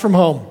 miles from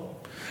home.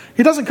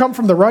 He doesn't come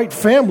from the right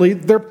family.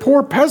 They're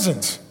poor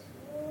peasants.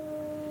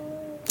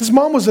 His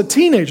mom was a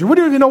teenager. We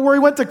don't even know where he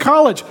went to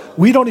college.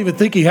 We don't even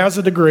think he has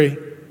a degree.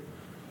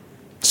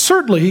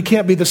 Certainly he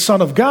can't be the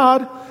Son of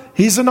God.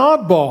 He's an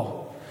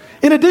oddball.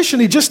 In addition,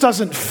 he just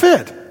doesn't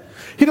fit.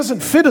 He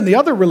doesn't fit in the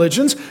other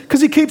religions because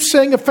he keeps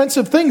saying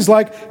offensive things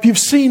like, if you've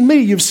seen me,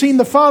 you've seen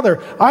the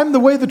Father. I'm the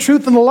way, the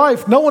truth, and the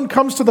life. No one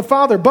comes to the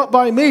Father but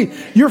by me.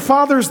 Your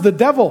father's the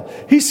devil.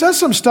 He says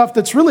some stuff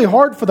that's really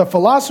hard for the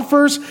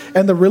philosophers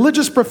and the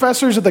religious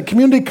professors at the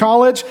community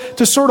college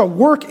to sort of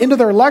work into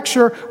their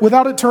lecture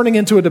without it turning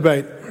into a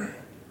debate.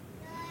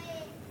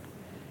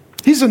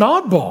 He's an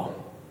oddball.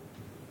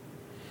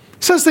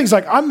 He says things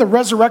like, I'm the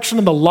resurrection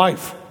and the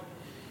life.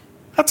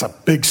 That's a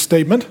big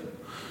statement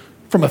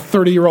from a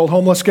 30-year-old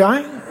homeless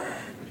guy.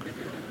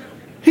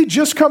 He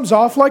just comes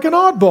off like an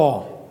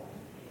oddball.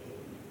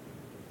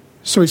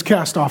 So he's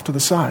cast off to the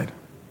side.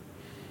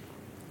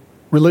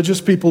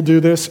 Religious people do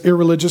this,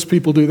 irreligious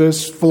people do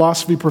this,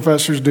 philosophy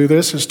professors do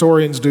this,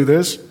 historians do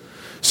this,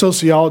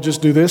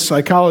 sociologists do this,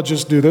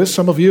 psychologists do this.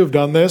 Some of you have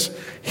done this.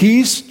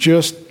 He's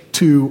just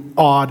too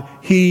odd.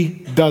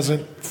 He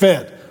doesn't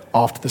fit.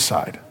 Off to the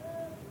side.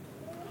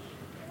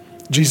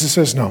 Jesus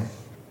says, no.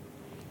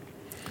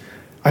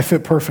 I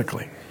fit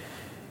perfectly.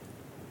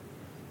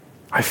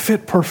 I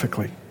fit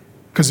perfectly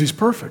because he's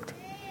perfect.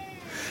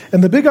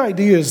 And the big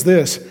idea is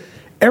this.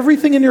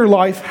 Everything in your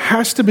life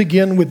has to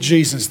begin with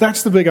Jesus.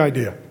 That's the big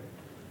idea.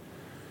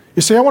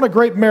 You say, I want a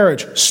great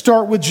marriage.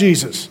 Start with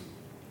Jesus.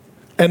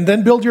 And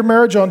then build your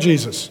marriage on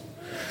Jesus.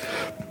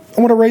 I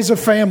want to raise a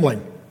family.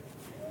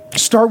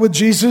 Start with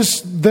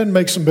Jesus, then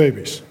make some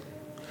babies.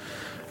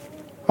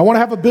 I want to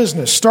have a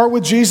business. Start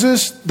with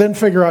Jesus, then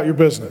figure out your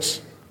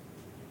business.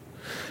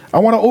 I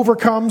want to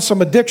overcome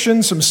some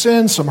addiction, some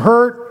sin, some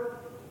hurt,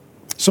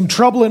 some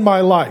trouble in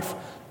my life.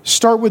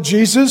 Start with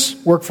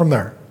Jesus, work from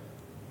there.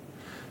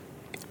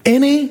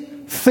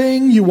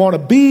 Anything you want to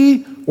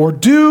be or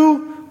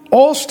do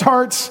all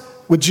starts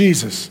with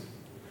Jesus.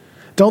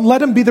 Don't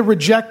let him be the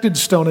rejected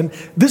stone. And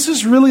this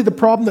is really the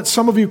problem that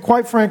some of you,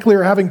 quite frankly,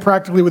 are having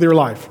practically with your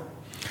life.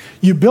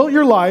 You built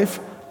your life,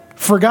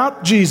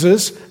 forgot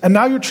Jesus, and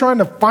now you're trying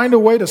to find a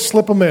way to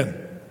slip him in.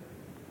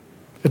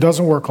 It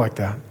doesn't work like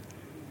that.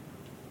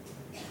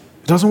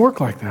 It doesn't work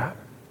like that.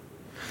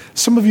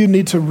 Some of you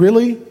need to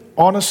really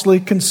honestly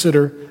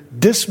consider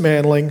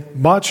dismantling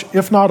much,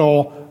 if not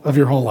all, of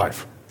your whole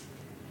life.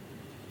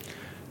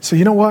 So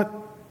you know what?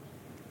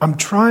 I'm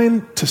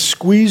trying to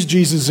squeeze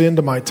Jesus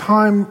into my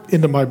time,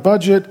 into my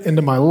budget,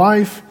 into my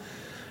life.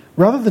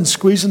 Rather than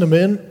squeezing him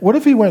in, what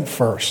if he went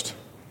first?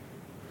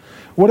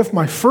 What if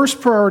my first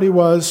priority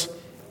was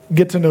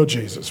get to know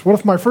Jesus? What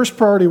if my first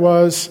priority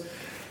was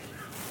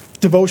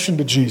devotion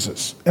to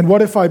Jesus? And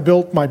what if I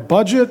built my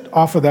budget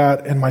off of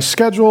that, and my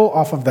schedule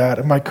off of that,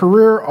 and my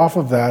career off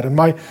of that, and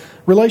my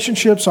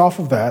relationships off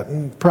of that,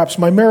 and perhaps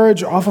my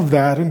marriage off of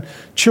that, and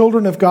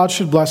children, if God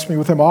should bless me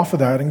with them, off of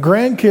that, and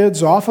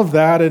grandkids off of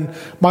that, and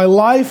my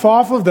life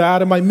off of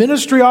that, and my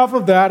ministry off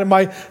of that, and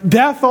my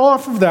death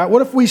off of that?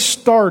 What if we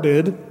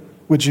started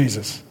with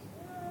Jesus?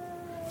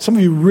 Some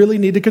of you really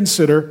need to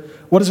consider,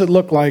 what does it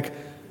look like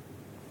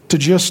to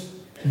just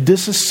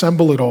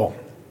disassemble it all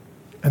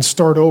and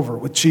start over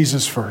with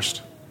Jesus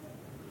first?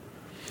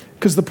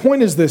 Because the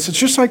point is this, it's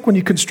just like when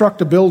you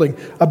construct a building.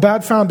 A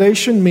bad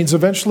foundation means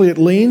eventually it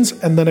leans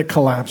and then it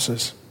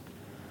collapses.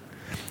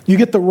 You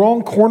get the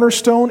wrong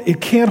cornerstone, it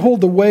can't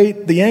hold the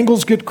weight, the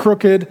angles get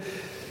crooked,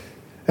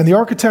 and the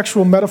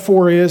architectural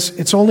metaphor is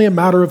it's only a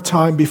matter of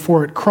time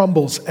before it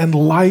crumbles, and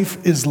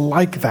life is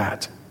like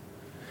that.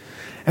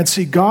 And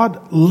see,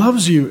 God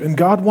loves you, and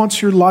God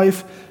wants your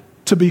life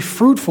to be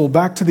fruitful.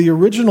 Back to the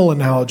original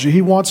analogy,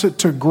 he wants it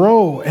to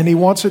grow, and he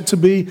wants it to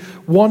be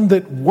one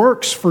that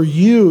works for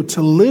you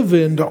to live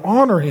in, to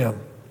honor him.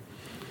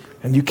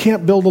 And you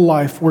can't build a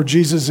life where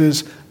Jesus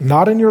is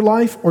not in your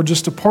life or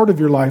just a part of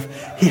your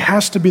life. He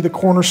has to be the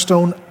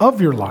cornerstone of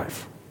your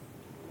life.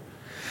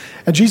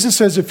 And Jesus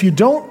says, if you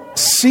don't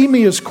see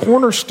me as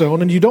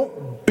cornerstone and you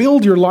don't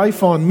build your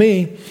life on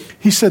me,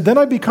 he said, then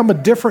I become a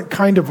different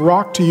kind of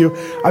rock to you.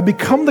 I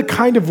become the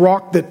kind of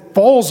rock that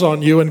falls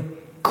on you and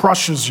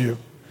crushes you.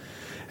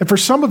 And for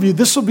some of you,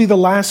 this will be the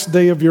last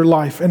day of your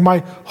life. And my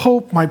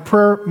hope, my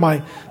prayer,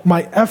 my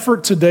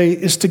effort today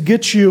is to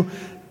get you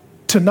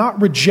to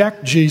not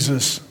reject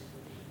Jesus,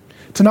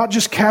 to not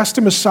just cast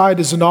him aside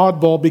as an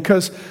oddball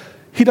because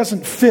he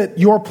doesn't fit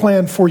your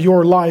plan for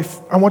your life.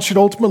 I want you to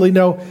ultimately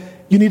know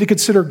you need to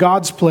consider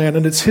God's plan,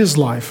 and it's his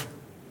life.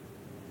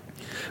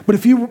 But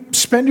if you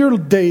spend your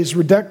days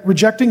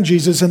rejecting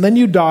Jesus and then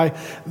you die,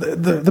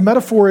 the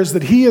metaphor is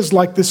that he is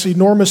like this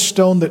enormous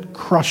stone that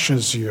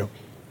crushes you.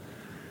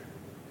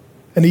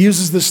 And he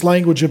uses this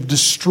language of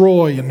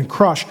destroy and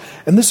crush.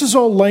 And this is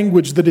all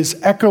language that is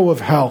echo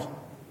of hell.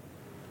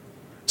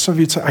 So if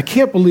you'd say, I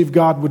can't believe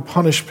God would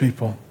punish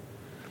people.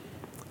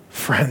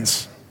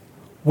 Friends,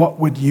 what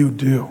would you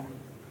do?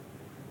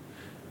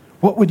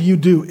 What would you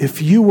do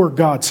if you were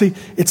God? See,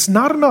 it's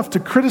not enough to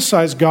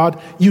criticize God.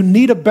 You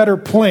need a better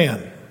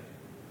plan.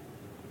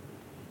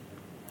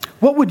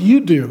 What would you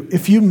do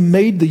if you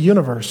made the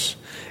universe,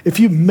 if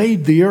you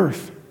made the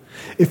earth,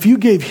 if you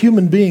gave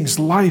human beings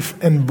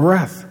life and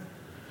breath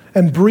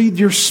and breathed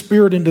your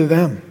spirit into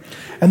them,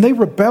 and they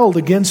rebelled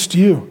against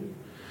you?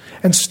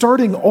 And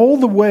starting all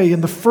the way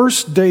in the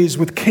first days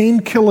with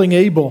Cain killing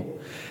Abel,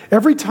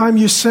 every time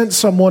you sent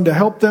someone to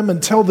help them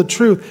and tell the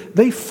truth,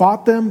 they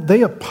fought them,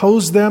 they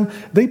opposed them,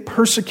 they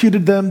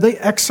persecuted them, they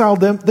exiled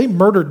them, they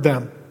murdered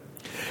them.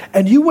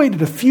 And you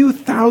waited a few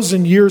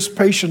thousand years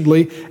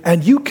patiently,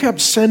 and you kept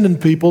sending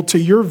people to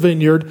your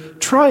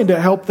vineyard, trying to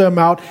help them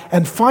out,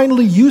 and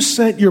finally you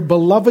sent your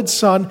beloved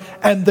son,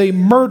 and they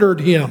murdered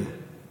him.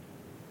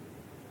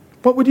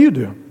 What would you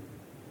do?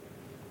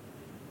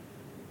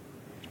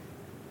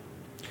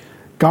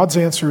 God's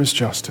answer is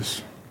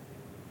justice.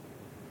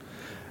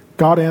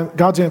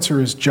 God's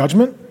answer is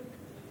judgment.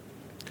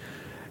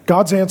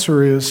 God's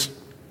answer is,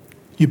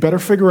 you better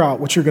figure out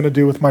what you're going to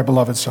do with my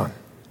beloved son.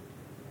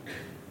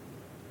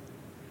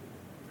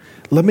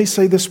 Let me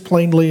say this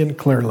plainly and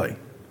clearly.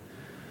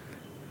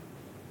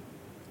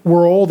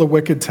 We're all the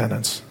wicked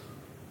tenants.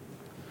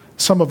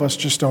 Some of us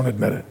just don't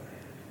admit it.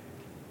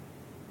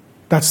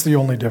 That's the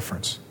only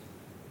difference.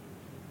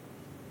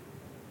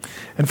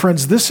 And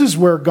friends, this is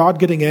where God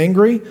getting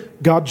angry,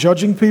 God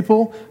judging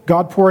people,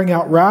 God pouring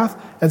out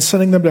wrath and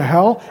sending them to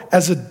hell,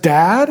 as a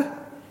dad,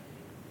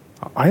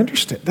 I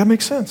understand. That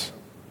makes sense.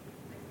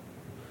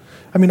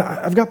 I mean,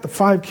 I've got the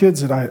 5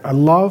 kids that I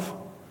love.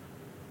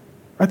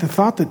 Right? The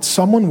thought that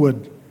someone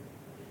would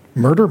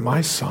murder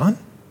my son?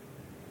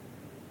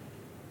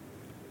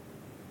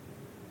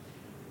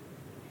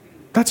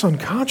 That's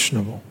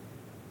unconscionable.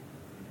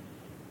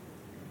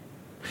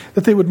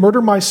 That they would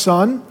murder my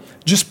son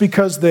just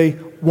because they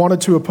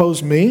wanted to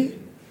oppose me?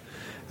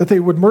 That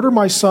they would murder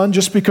my son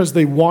just because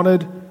they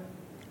wanted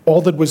all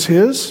that was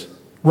his,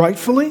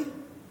 rightfully?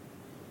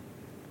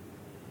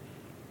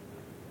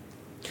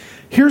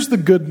 Here's the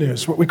good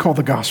news, what we call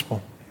the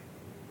gospel.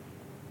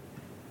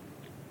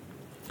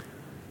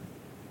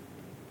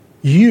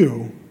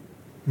 You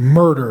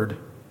murdered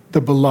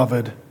the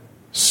beloved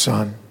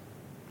son.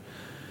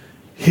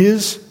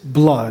 His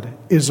blood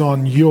is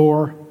on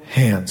your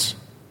hands.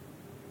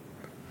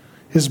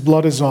 His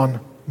blood is on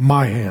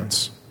my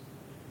hands.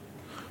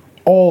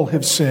 All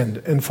have sinned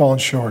and fallen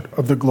short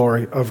of the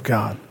glory of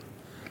God.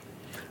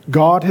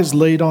 God has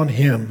laid on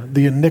him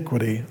the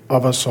iniquity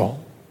of us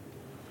all.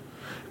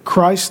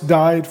 Christ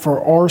died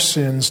for our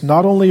sins,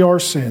 not only our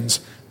sins,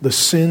 the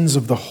sins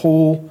of the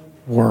whole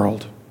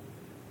world.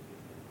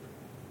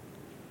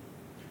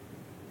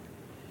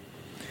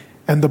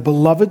 And the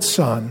beloved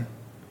son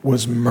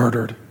was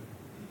murdered.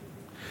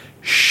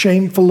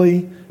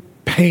 Shamefully,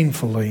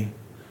 painfully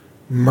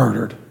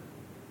murdered.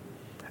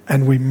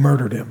 And we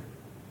murdered him.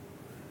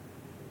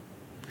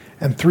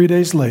 And 3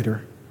 days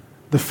later,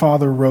 the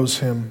Father rose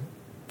him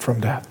from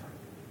death.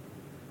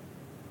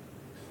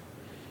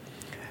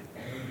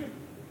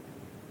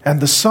 And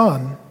the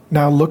Son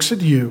now looks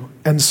at you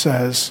and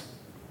says,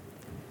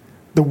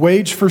 the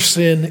wage for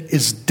sin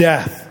is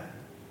death.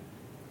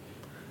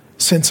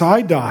 Since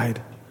I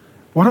died,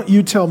 why don't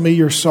you tell me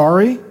you're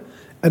sorry,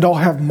 and I'll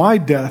have my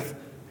death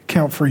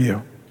count for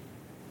you.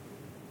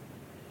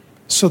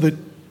 So that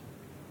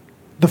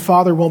the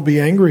Father won't be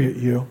angry at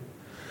you,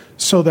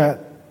 so that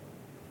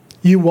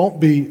you won't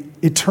be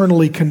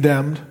eternally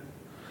condemned,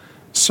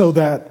 so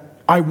that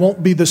I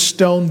won't be the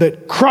stone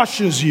that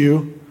crushes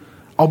you.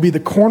 I'll be the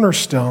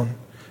cornerstone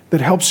that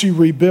helps you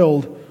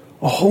rebuild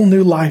a whole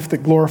new life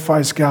that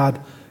glorifies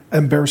God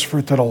and bears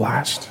fruit that'll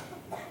last.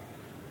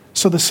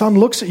 So the Son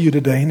looks at you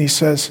today and he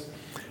says,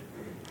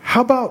 how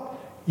about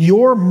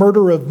your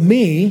murder of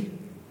me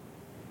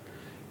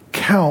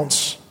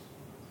counts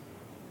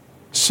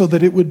so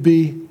that it would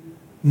be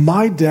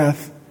my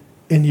death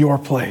in your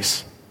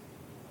place?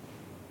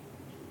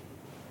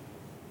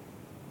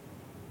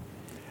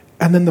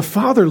 And then the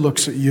Father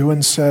looks at you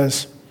and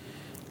says,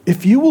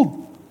 if you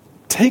will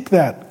take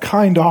that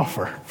kind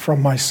offer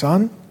from my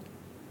son,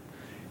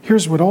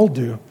 here's what I'll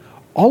do.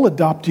 I'll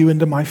adopt you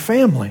into my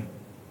family,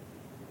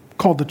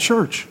 called the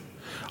church.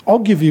 I'll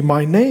give you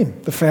my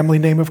name, the family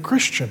name of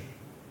Christian.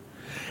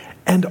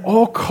 And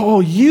I'll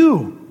call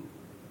you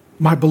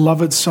my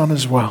beloved son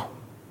as well.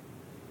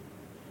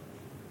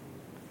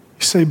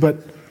 You say,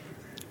 but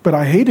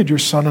I hated your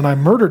son and I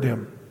murdered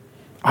him.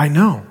 I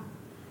know.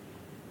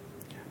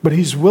 But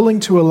he's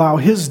willing to allow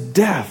his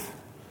death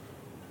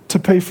to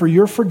pay for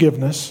your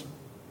forgiveness.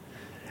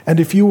 And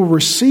if you will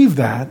receive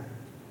that,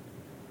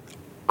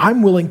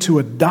 I'm willing to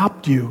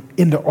adopt you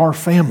into our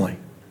family.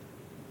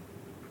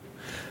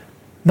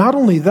 Not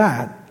only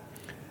that,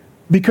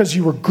 because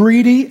you were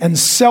greedy and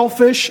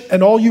selfish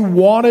and all you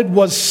wanted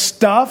was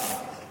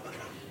stuff,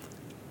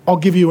 I'll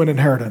give you an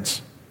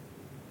inheritance.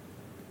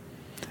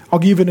 I'll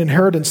give you an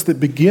inheritance that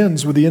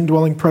begins with the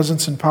indwelling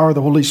presence and power of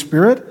the Holy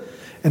Spirit,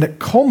 and it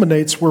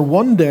culminates where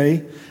one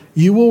day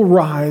you will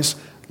rise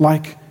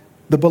like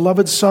the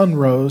beloved Son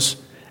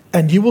rose,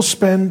 and you will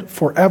spend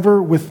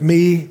forever with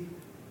me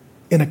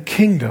in a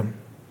kingdom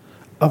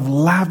of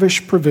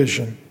lavish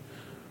provision,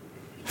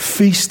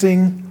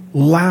 feasting,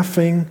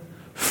 laughing,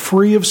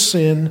 free of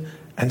sin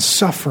and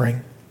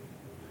suffering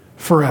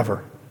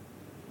forever.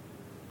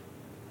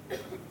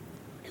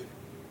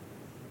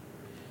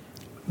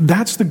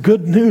 That's the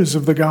good news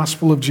of the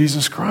gospel of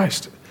Jesus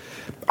Christ.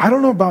 I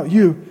don't know about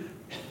you.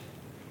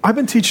 I've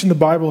been teaching the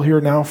Bible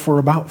here now for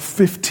about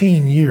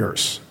 15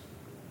 years.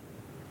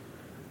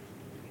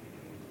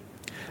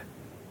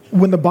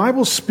 When the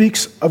Bible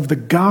speaks of the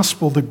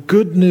gospel, the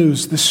good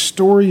news, the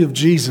story of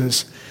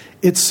Jesus,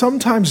 it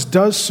sometimes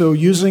does so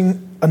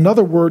using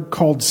another word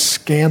called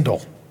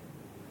scandal.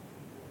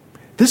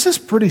 This is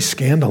pretty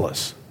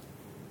scandalous.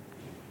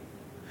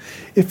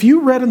 If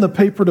you read in the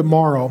paper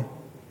tomorrow,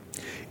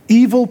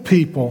 evil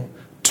people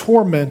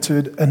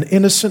tormented an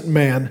innocent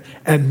man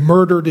and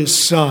murdered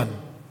his son,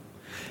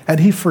 and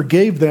he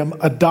forgave them,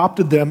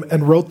 adopted them,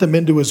 and wrote them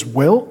into his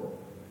will,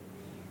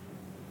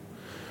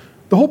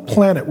 the whole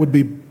planet would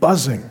be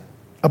buzzing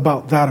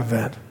about that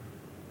event.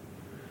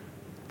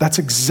 That's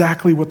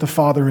exactly what the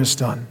Father has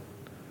done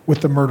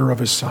with the murder of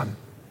his Son.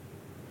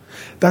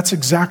 That's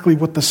exactly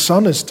what the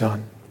Son has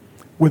done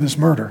with his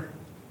murder.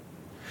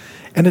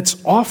 And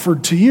it's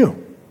offered to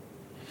you.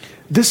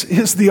 This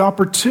is the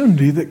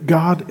opportunity that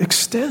God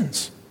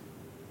extends.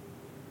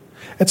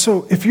 And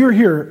so if you're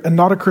here and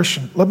not a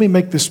Christian, let me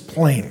make this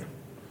plain.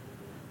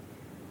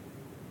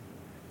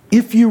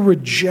 If you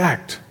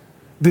reject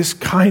this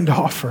kind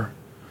offer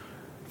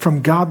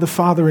from God the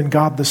Father and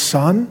God the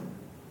Son,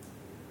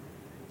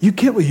 you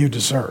get what you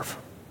deserve.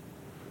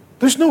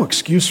 There's no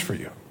excuse for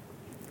you.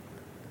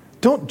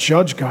 Don't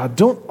judge God.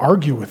 Don't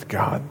argue with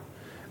God.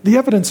 The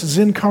evidence is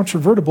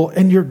incontrovertible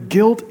and your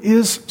guilt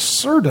is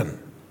certain.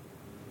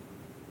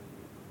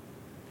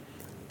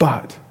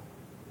 But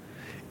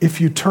if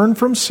you turn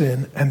from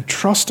sin and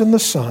trust in the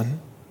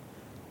Son,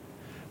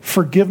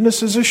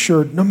 forgiveness is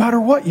assured no matter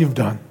what you've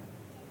done.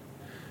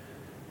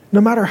 No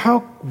matter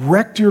how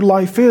wrecked your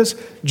life is,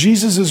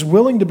 Jesus is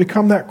willing to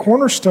become that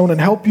cornerstone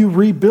and help you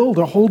rebuild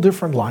a whole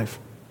different life.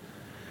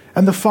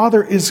 And the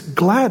Father is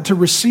glad to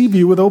receive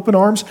you with open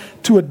arms,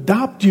 to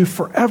adopt you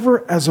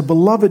forever as a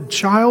beloved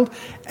child,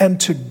 and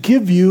to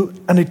give you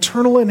an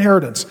eternal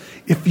inheritance.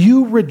 If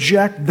you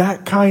reject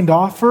that kind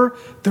offer,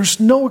 there's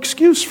no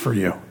excuse for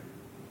you.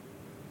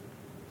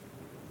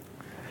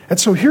 And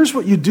so here's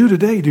what you do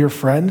today, dear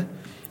friend.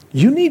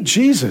 You need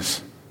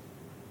Jesus.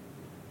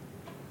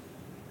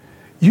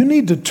 You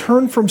need to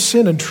turn from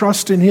sin and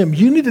trust in him.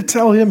 You need to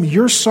tell him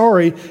you're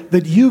sorry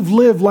that you've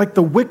lived like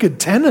the wicked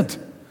tenant,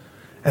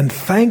 and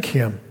thank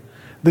him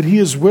that he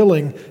is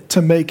willing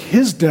to make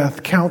his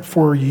death count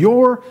for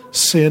your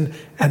sin,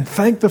 and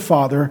thank the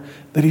Father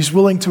that he's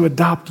willing to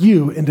adopt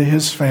you into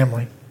his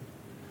family.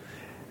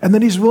 And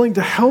then he's willing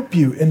to help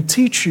you and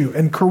teach you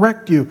and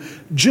correct you,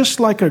 just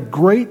like a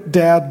great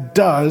dad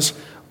does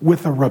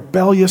with a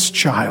rebellious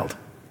child.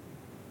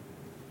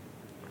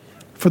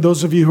 For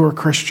those of you who are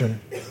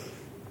Christian,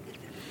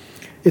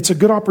 it's a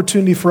good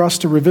opportunity for us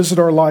to revisit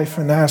our life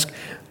and ask,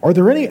 are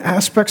there any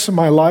aspects of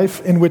my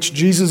life in which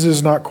Jesus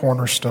is not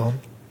cornerstone?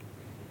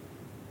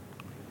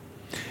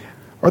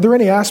 Are there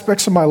any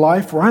aspects of my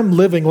life where I'm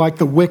living like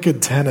the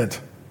wicked tenant?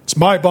 It's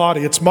my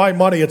body, it's my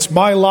money, it's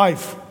my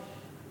life.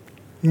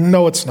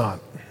 No, it's not.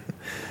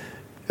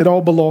 It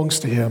all belongs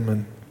to him,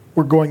 and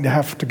we're going to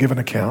have to give an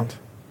account.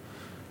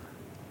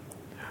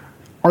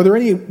 Are there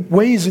any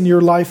ways in your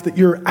life that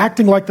you're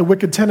acting like the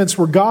wicked tenants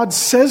where God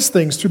says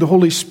things through the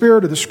Holy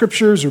Spirit or the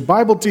Scriptures or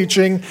Bible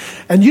teaching,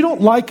 and you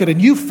don't like it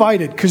and you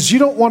fight it because you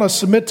don't want to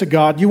submit to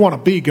God, you want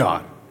to be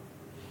God?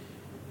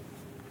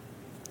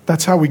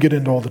 That's how we get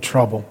into all the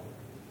trouble.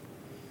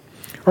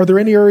 Are there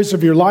any areas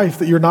of your life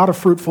that you're not a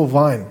fruitful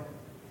vine?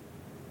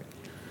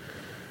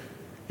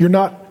 You're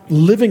not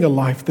living a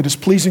life that is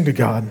pleasing to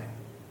God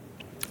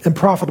and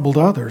profitable to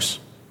others?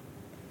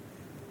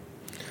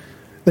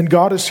 Then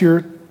God is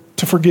here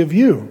to forgive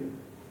you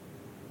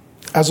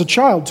as a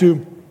child,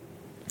 to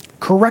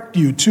correct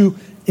you, to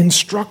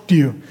instruct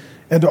you,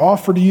 and to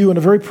offer to you in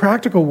a very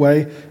practical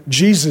way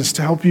Jesus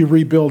to help you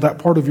rebuild that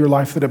part of your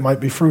life that it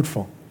might be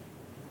fruitful.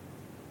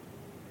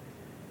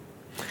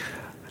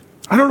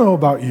 I don't know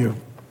about you.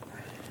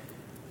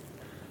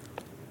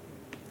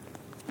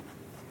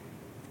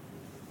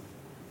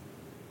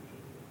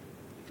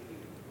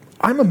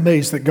 I'm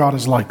amazed that God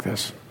is like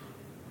this,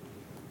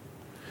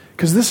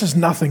 because this is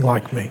nothing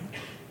like me.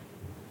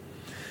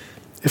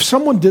 If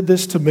someone did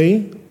this to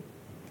me,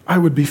 I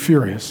would be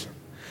furious.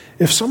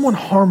 If someone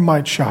harmed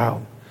my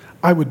child,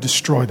 I would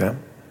destroy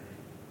them.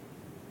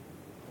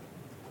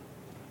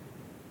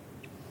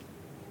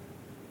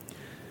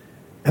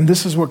 And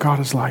this is what God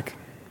is like.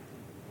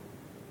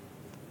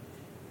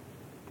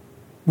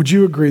 Would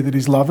you agree that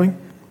he's loving,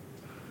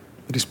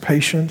 that he's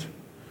patient,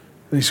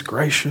 that he's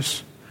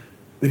gracious,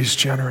 that he's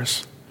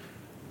generous,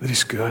 that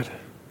he's good?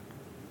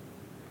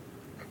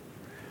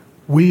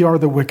 We are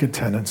the wicked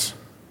tenants.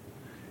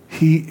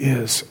 He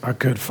is a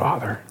good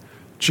Father.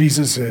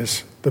 Jesus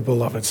is the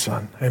beloved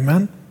Son.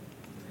 Amen?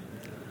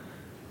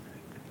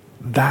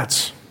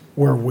 That's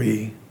where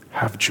we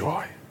have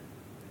joy.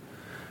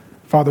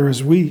 Father,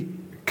 as we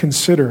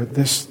consider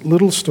this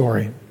little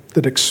story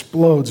that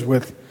explodes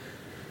with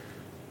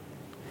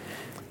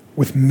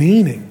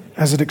meaning,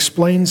 as it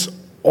explains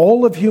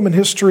all of human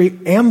history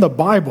and the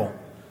Bible,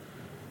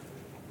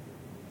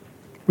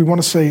 we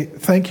want to say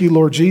thank you,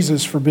 Lord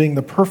Jesus, for being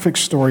the perfect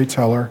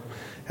storyteller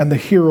and the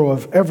hero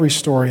of every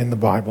story in the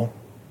Bible.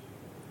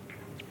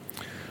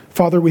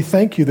 Father, we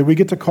thank you that we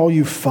get to call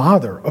you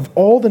Father. Of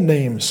all the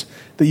names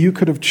that you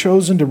could have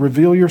chosen to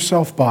reveal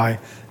yourself by,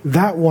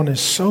 that one is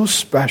so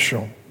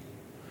special.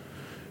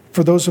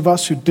 For those of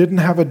us who didn't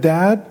have a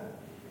dad,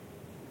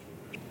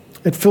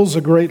 it fills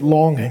a great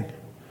longing.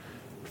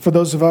 For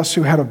those of us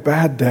who had a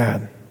bad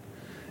dad,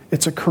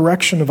 it's a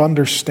correction of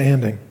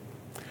understanding.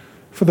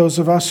 For those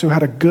of us who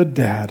had a good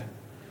dad,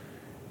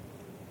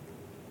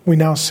 we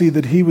now see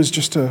that he was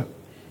just a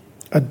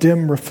a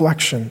dim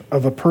reflection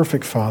of a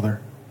perfect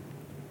Father.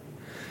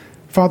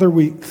 Father,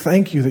 we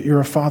thank you that you're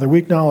a Father. We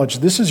acknowledge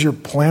this is your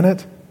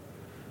planet.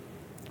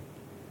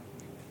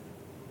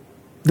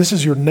 This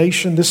is your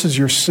nation. This is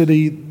your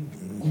city.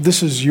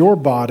 This is your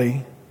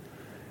body.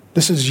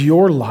 This is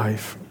your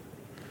life.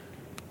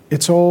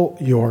 It's all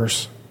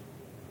yours.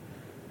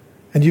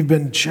 And you've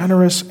been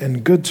generous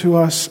and good to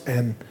us,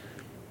 and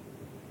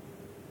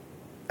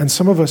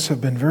some of us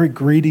have been very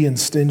greedy and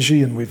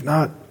stingy, and we've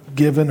not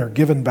given or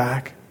given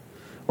back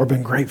or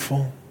been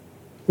grateful.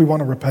 We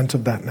want to repent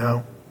of that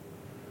now.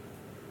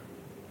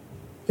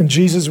 And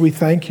Jesus, we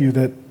thank you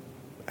that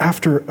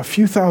after a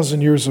few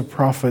thousand years of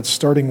prophets,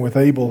 starting with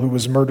Abel, who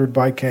was murdered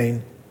by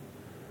Cain,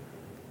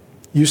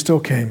 you still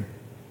came.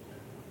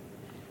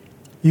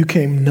 You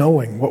came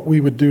knowing what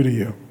we would do to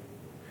you.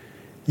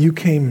 You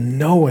came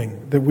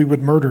knowing that we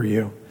would murder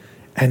you,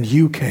 and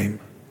you came.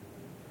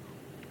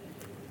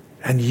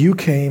 And you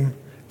came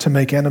to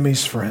make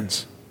enemies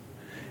friends.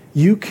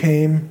 You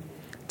came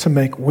to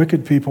make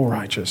wicked people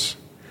righteous.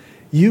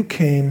 You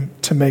came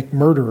to make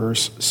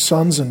murderers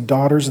sons and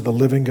daughters of the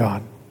living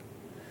God.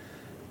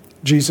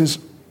 Jesus,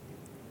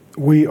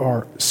 we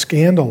are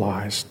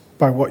scandalized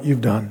by what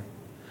you've done.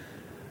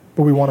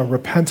 But we want to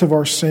repent of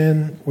our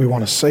sin. We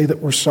want to say that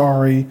we're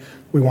sorry.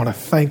 We want to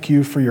thank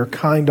you for your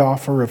kind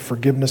offer of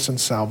forgiveness and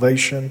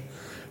salvation.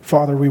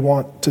 Father, we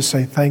want to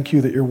say thank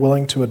you that you're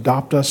willing to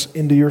adopt us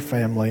into your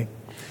family.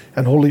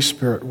 And Holy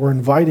Spirit, we're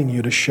inviting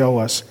you to show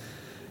us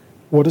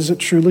what does it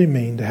truly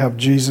mean to have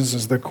Jesus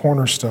as the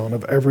cornerstone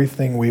of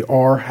everything we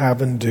are,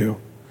 have, and do.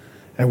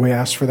 And we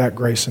ask for that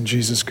grace in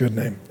Jesus' good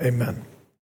name. Amen.